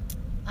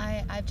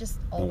 I've just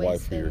always And why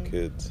for been, your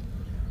kids?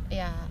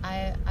 Yeah,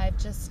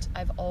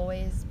 I've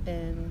always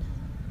been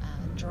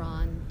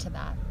drawn to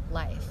that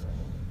life.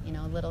 You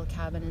know, little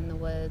cabin in the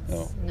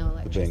woods, no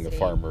electricity. Being a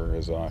farmer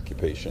as an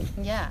occupation.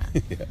 Yeah.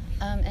 Yeah.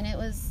 And it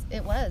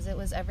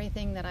was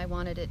everything that I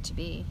wanted it to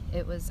be.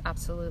 It was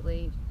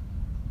absolutely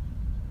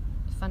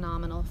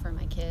phenomenal for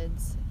my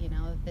kids. You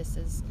know, this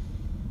is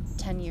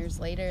 10 years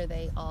later,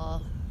 they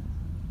all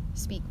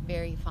speak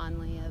very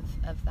fondly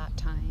of that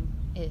time.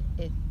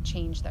 It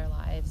changed their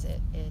lives.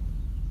 It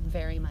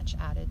very much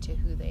added to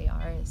who they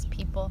are as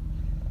people.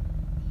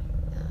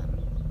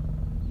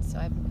 So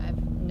I've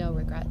no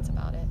regrets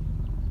about it.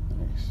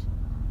 Nice.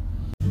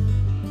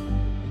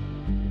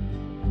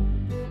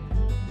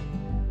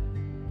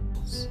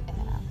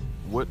 Yeah.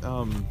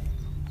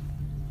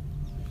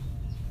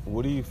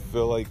 What do you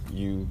feel like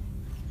you,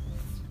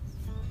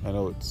 I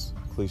know it's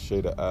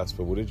cliche to ask,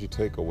 but what did you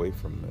take away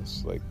from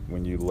this? Like,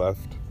 when you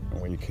left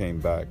and when you came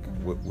back,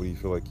 what do you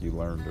feel like you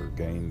learned or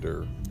gained,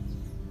 or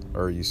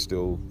are you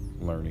still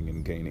learning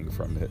and gaining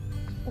from it?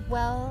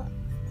 Well,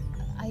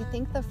 I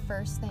think the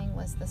first thing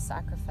was the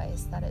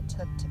sacrifice that it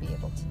took to be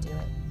able to do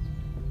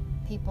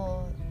it.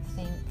 People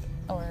think,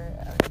 or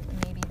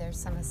maybe there's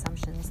some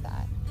assumptions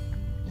that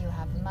you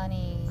have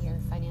money, you're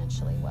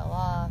financially well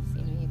off,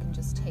 you know, you can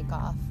just take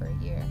off for a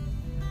year.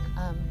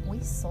 We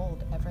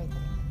sold everything.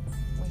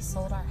 We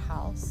sold our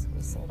house,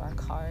 we sold our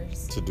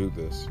cars. To do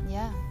this?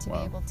 Yeah, to be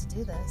able to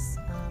do this.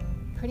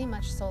 Pretty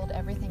much sold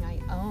everything I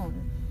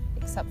own,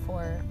 except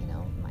for, you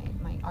know,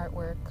 my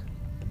artwork,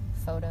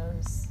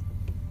 photos,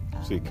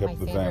 So you kept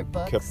the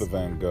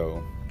Van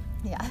Gogh.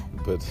 Yeah.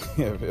 But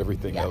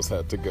everything else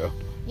had to go.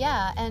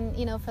 Yeah, and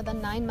you know, for the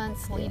 9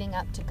 months leading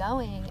up to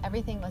going,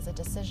 everything was a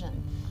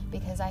decision,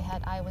 because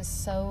I was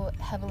so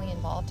heavily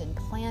involved in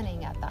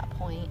planning at that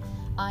point.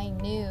 I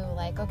knew,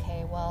 like,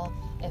 okay, well,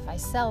 if I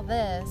sell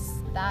this,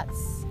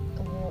 that's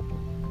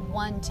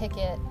one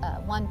ticket,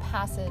 one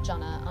passage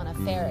on a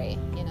ferry,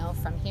 you know,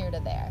 from here to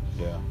there.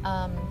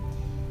 Yeah.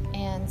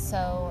 And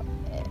so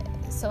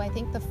So I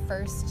think the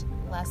first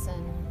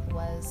lesson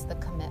was the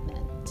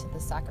commitment to the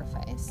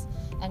sacrifice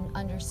and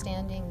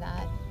understanding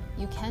that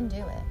you can do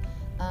it.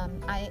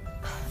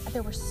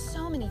 There were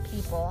so many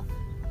people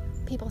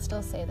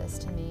still say this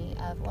to me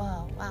of,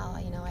 "Whoa, wow,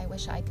 I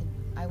wish I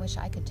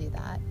could do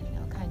that,"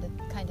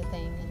 kind of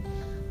thing. And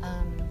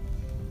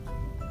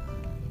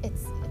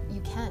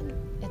you can.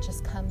 It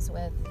just comes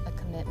with a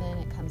commitment.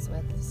 It comes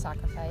with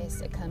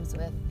sacrifice. It comes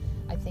with,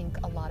 I think,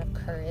 a lot of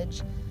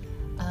courage.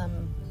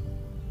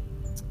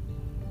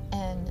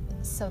 And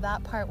so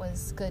that part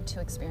was good to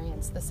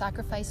experience. The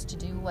sacrifice to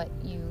do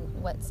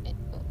what's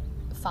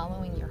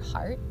following your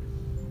heart.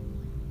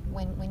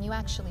 When you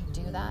actually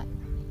do that,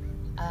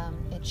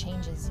 it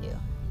changes you,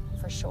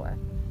 for sure.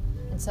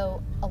 And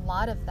so a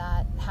lot of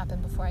that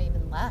happened before I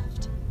even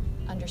left,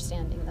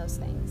 understanding those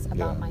things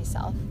about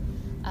myself.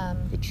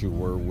 That you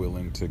were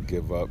willing to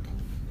give up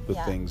the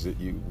things that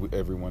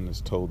everyone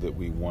is told that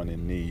we want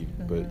and need,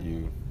 but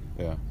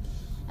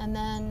And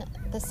then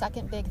the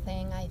second big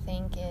thing, I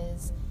think,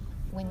 is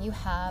when you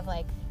have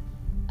a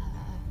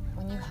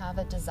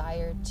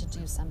desire to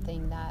do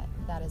something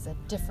that is a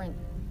different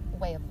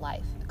way of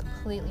life, a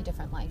completely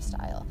different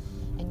lifestyle,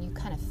 and you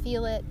kind of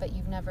feel it, but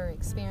you've never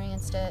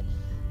experienced it,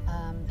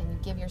 and you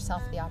give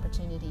yourself the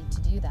opportunity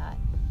to do that.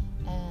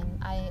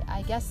 And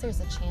I guess there's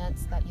a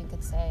chance that you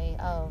could say,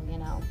 "Oh,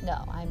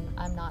 no,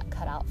 I'm not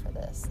cut out for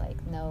this. Like,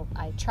 no,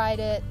 I tried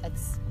it.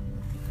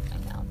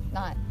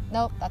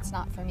 Nope, that's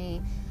not for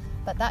me."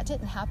 But that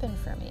didn't happen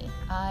for me.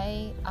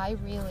 I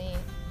really,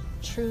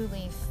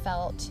 truly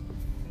felt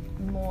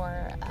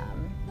more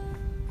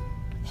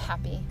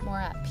happy, more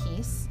at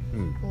peace,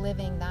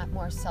 living that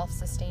more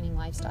self-sustaining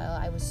lifestyle.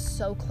 I was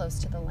so close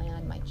to the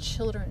land. My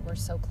children were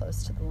so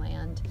close to the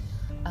land.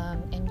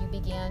 And you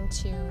began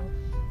to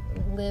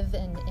live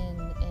in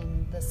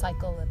the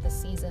cycle of the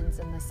seasons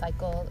and the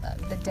cycle,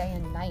 the day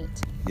and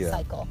night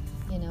cycle.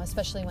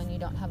 Especially when you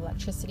don't have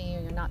electricity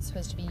or you're not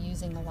supposed to be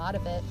using a lot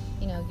of it.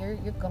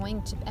 You're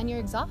going to, and you're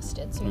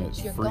exhausted, so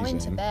you're going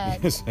to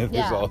bed.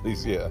 There's all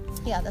these,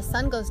 the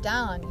sun goes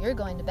down, you're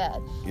going to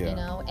bed.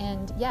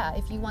 And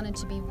if you wanted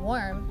to be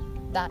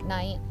warm that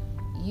night,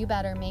 you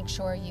better make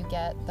sure you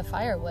get the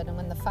firewood, and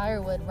when the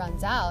firewood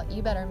runs out,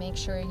 you better make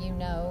sure you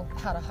know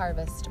how to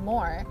harvest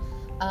more.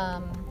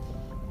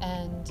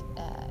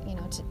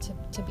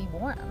 To be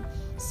warm.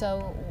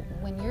 So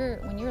when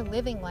you're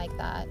living like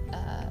that,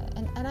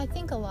 and I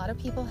think a lot of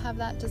people have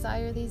that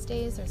desire these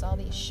days. There's all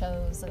these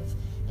shows of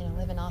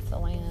living off the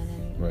land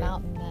and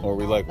mountain men. Or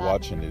we like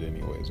watching it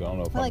anyways. I don't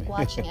know if I like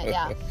watching it,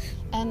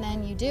 and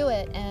then you do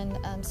it,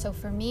 and so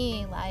for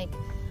me,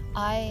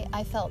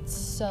 I felt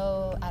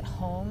so at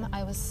home.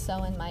 I was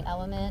so in my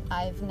element.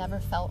 I've never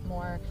felt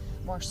more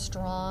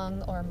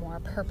strong or more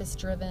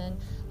purpose-driven,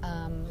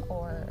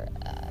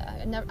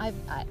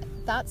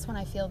 that's when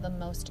I feel the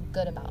most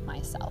good about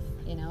myself.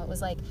 It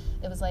was like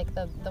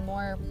the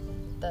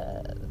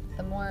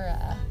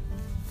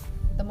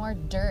more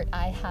dirt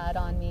I had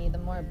on me, the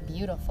more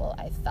beautiful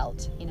I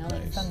felt,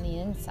 nice. From the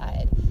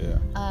inside.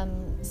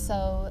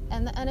 So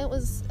it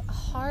was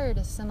hard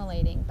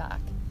assimilating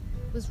back.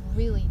 It was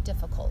really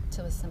difficult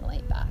to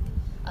assimilate back,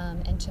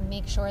 and to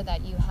make sure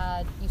that you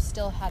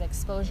still had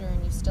exposure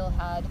and you still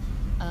had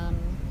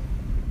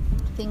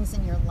things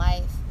in your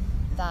life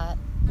that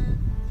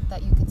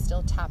you could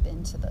still tap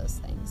into those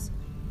things.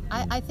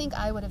 I think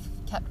I would have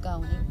kept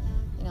going.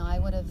 I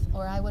would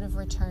have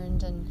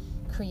returned and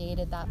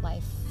created that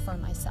life for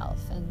myself.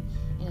 And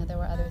there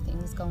were other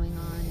things going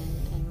on,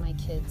 and my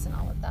kids and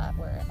all of that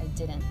where I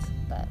didn't.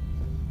 But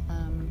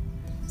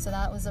so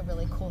that was a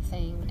really cool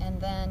thing. And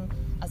then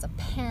as a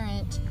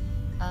parent,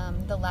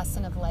 the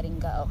lesson of letting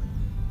go.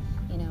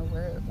 We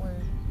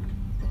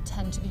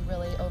tend to be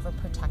really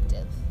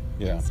overprotective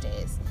these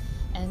days.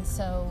 And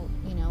so,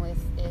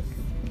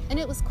 and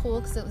it was cool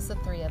because it was the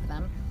three of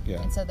them.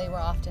 And so they were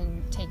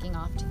often taking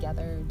off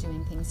together,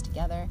 doing things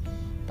together.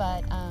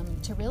 But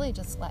to really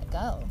just let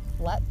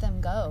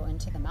them go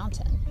into the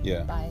mountain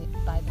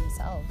by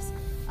themselves.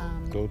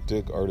 Go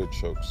dig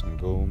artichokes and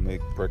go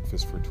make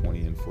breakfast for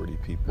 20 and 40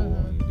 people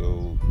and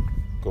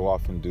go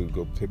off and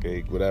go pick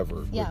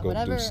whatever.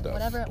 Whatever, do stuff.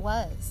 Whatever it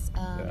was.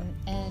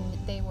 And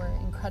they were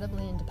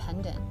incredibly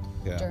independent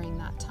during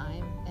that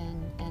time,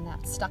 and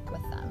that stuck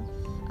with them.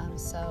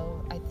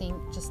 So I think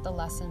just the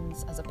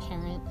lessons as a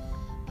parent,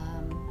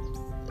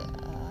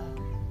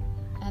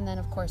 and then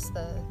of course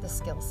the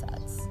skill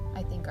sets,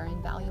 I think are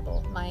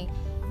invaluable.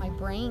 My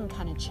brain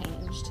kind of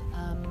changed.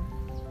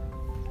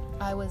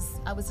 I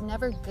was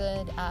never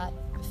good at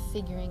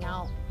figuring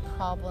out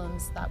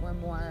problems that were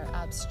more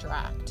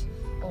abstract,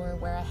 or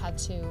where I had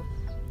to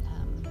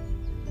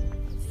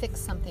fix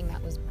something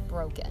that was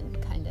broken,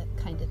 kind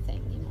of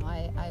thing.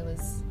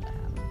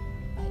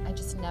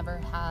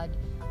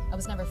 I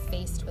was never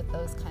faced with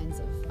those kinds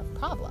of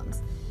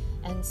problems,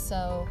 and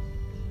so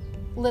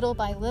little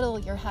by little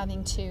you're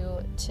having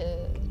to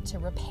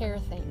repair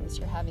things,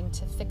 you're having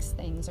to fix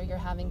things, or you're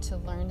having to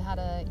learn how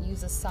to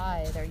use a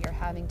scythe, or you're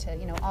having to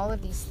all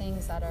of these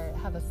things that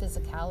have a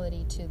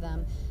physicality to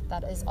them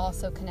that is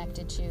also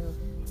connected to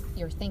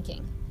your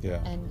thinking.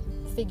 And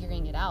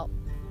figuring it out.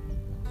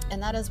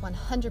 And that has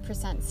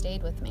 100%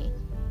 stayed with me.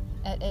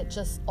 It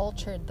just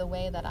altered the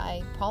way that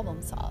I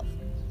problem solve.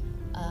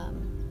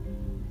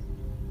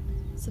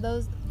 So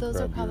those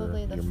are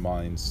probably your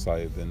mind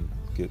side and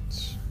get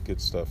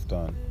stuff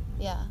done.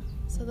 Yeah.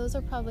 So those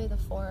are probably the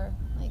 4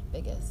 like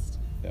biggest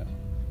things.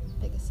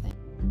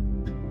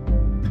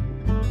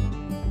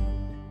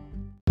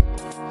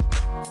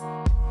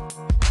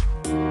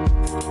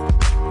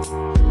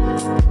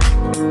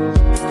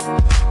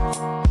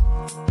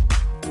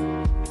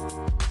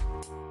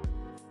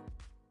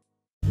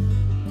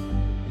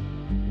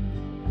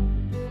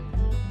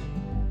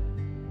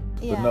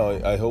 But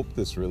no, I hope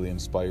this really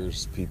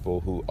inspires people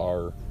who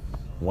are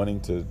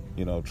wanting to,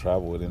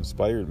 travel. It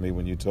inspired me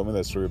when you told me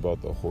that story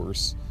about the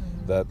horse.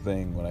 Mm-hmm. That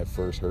thing, when I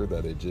first heard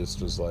that, it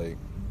just was like,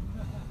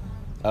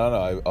 I don't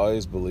know. I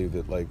always believe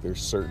that like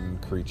there's certain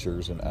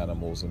creatures and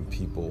animals and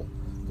people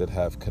that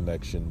have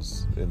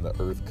connections, and the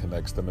earth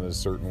connects them in a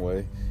certain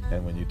way.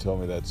 And when you told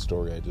me that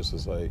story, I just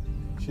was like,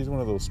 she's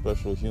one of those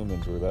special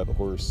humans where that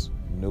horse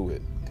knew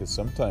it. Because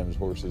sometimes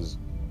horses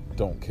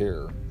don't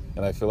care.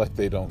 And I feel like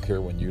they don't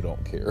care when you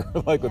don't care.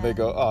 Like when they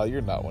go, oh,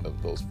 you're not one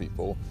of those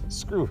people.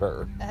 Screw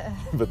her.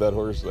 But that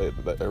horse,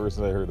 ever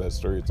since I heard that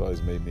story, it's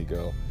always made me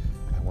go,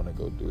 I want to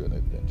go do an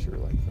adventure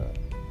like that.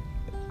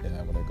 And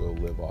I want to go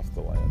live off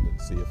the land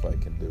and see if I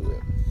can do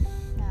it.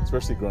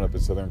 Especially growing up in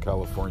Southern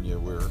California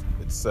where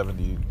it's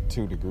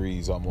 72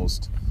 degrees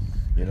almost,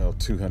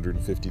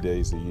 250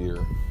 days a year.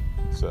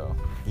 So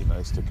it'd be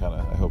nice to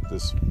I hope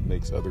this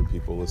makes other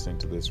people listening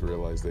to this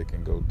realize they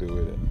can go do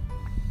it and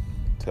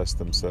test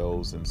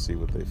themselves and see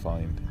what they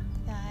find.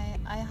 Yeah,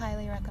 I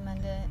highly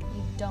recommend it.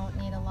 You don't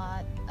need a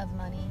lot of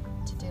money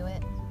to do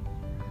it.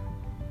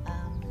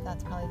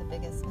 That's probably the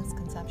biggest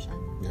misconception.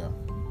 Yeah.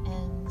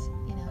 And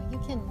you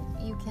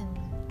can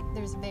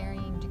there's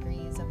varying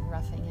degrees of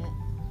roughing it,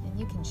 and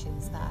you can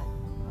choose that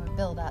or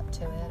build up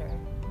to it, or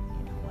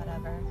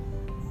whatever.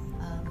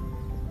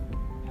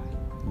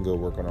 You can go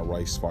work on a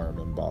rice farm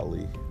in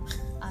Bali.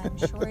 I'm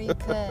sure you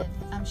could.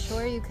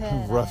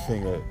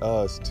 Roughing it.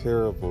 Oh, it's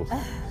terrible.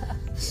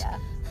 Yeah.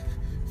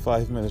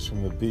 5 minutes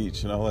from the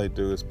beach, and all I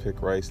do is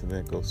pick rice and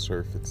then go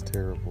surf. It's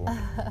terrible.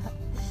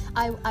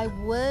 I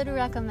would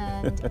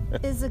recommend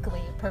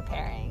physically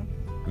preparing.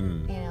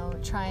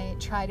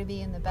 Try to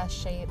be in the best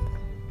shape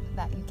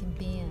that you can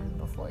be in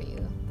before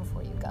you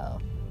go.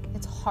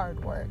 It's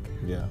hard work.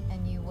 Yeah.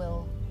 And you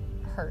will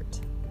hurt.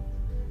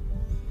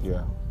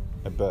 Yeah.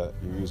 I bet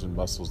you're using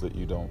muscles that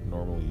you don't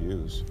normally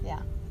use.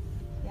 Yeah.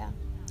 Yeah.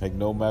 Like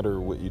no matter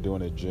what you do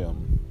in a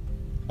gym,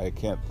 I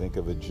can't think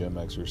of a gym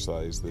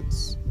exercise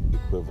that's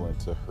equivalent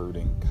to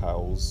herding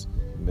cows,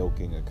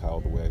 milking a cow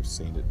the way I've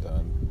seen it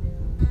done.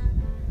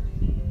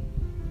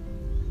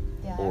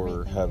 Yeah,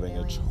 or having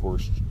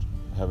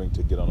having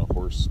to get on a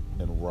horse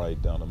and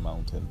ride down a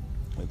mountain.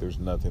 Like there's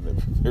nothing that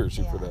prepares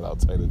you for that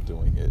outside of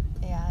doing it.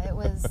 Yeah, it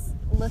was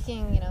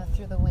looking,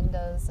 through the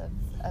windows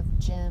of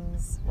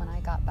gyms when I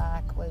got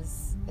back it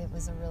was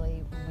a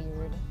really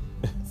weird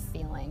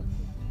feeling.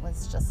 It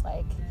was just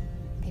like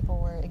people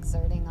were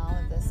exerting all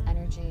of this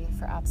energy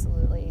for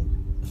absolutely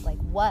like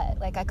what?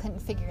 Like I couldn't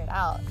figure it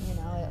out,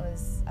 I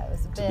was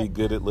a bit to be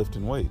good at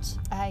lifting weights.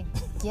 I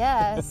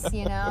guess,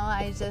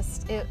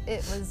 it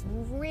was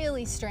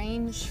really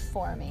strange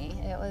for me.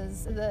 It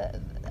was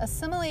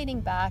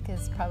assimilating back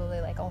is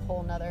probably like a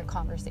whole nother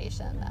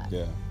conversation that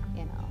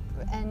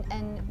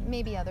and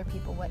maybe other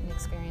people wouldn't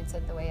experience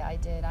it the way I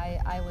did.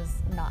 I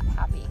was not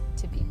happy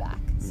to be back.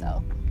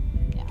 So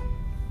yeah.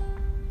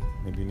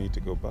 Maybe you need to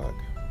go back.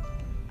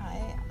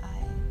 I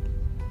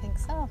think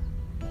so.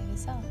 Maybe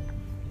so.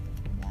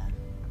 Yeah.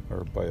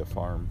 Or buy a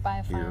farm.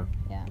 Here.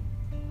 Yeah.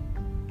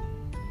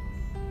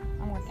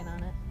 I'm working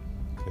on it.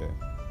 Okay.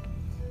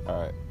 All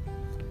right.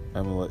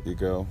 I'm gonna let you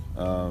go.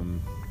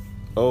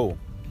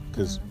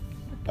 Because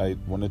I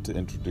wanted to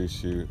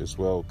introduce you as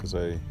well, because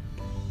I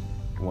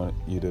want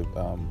you to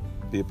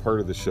be a part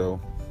of the show,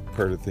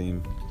 part of the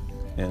theme,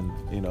 and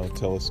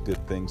tell us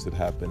good things that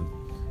happen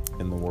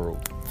in the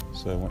world.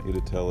 So I want you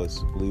to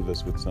leave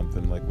us with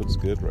something like what's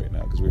good right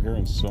now, because we're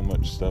hearing so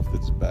much stuff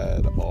that's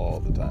bad all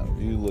the time.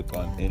 If you look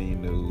on any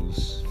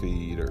news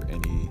feed or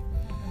any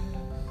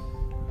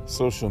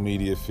social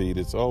media feed,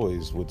 it's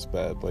always what's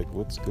bad. Like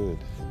what's good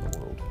in the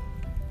world,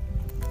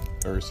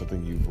 or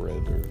something you've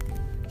read or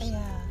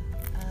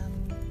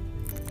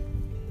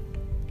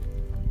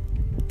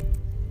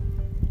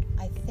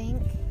I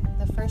think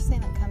the first thing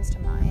that comes to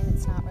mind,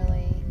 it's not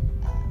really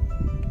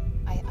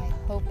I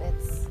hope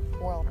it's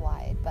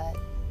worldwide, but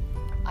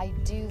I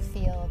do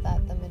feel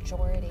that the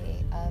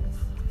majority of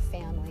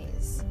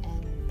families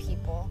and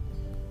people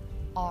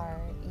are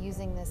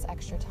using this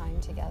extra time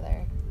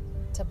together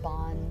to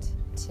bond,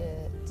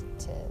 to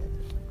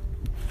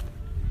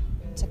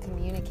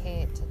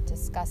communicate, to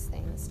discuss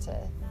things,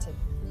 to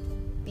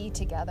be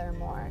together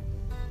more.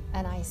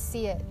 And I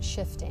see it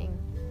shifting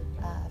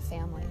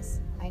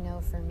families. I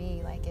know for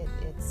me, like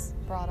it's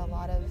brought a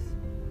lot of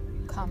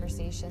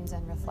conversations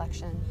and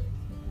reflection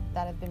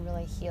that have been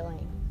really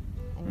healing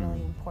and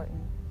really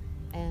important.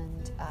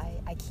 And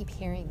I keep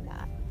hearing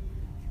that.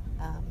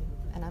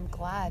 And I'm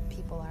glad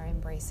people are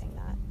embracing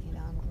that.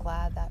 I'm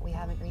glad that we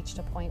haven't reached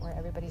a point where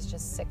everybody's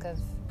just sick of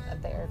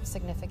their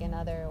significant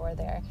other or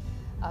their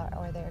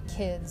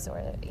kids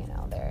or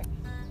their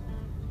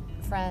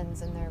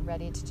friends, and they're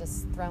ready to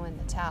just throw in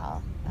the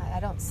towel. I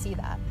don't see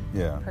that.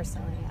 Yeah.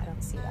 Personally, I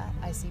don't see that.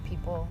 I see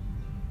people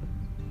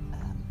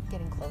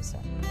getting closer.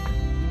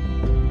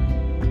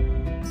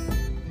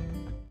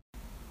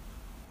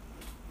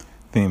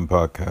 Theme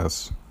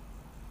podcast.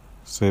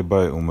 Say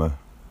bye, Uma.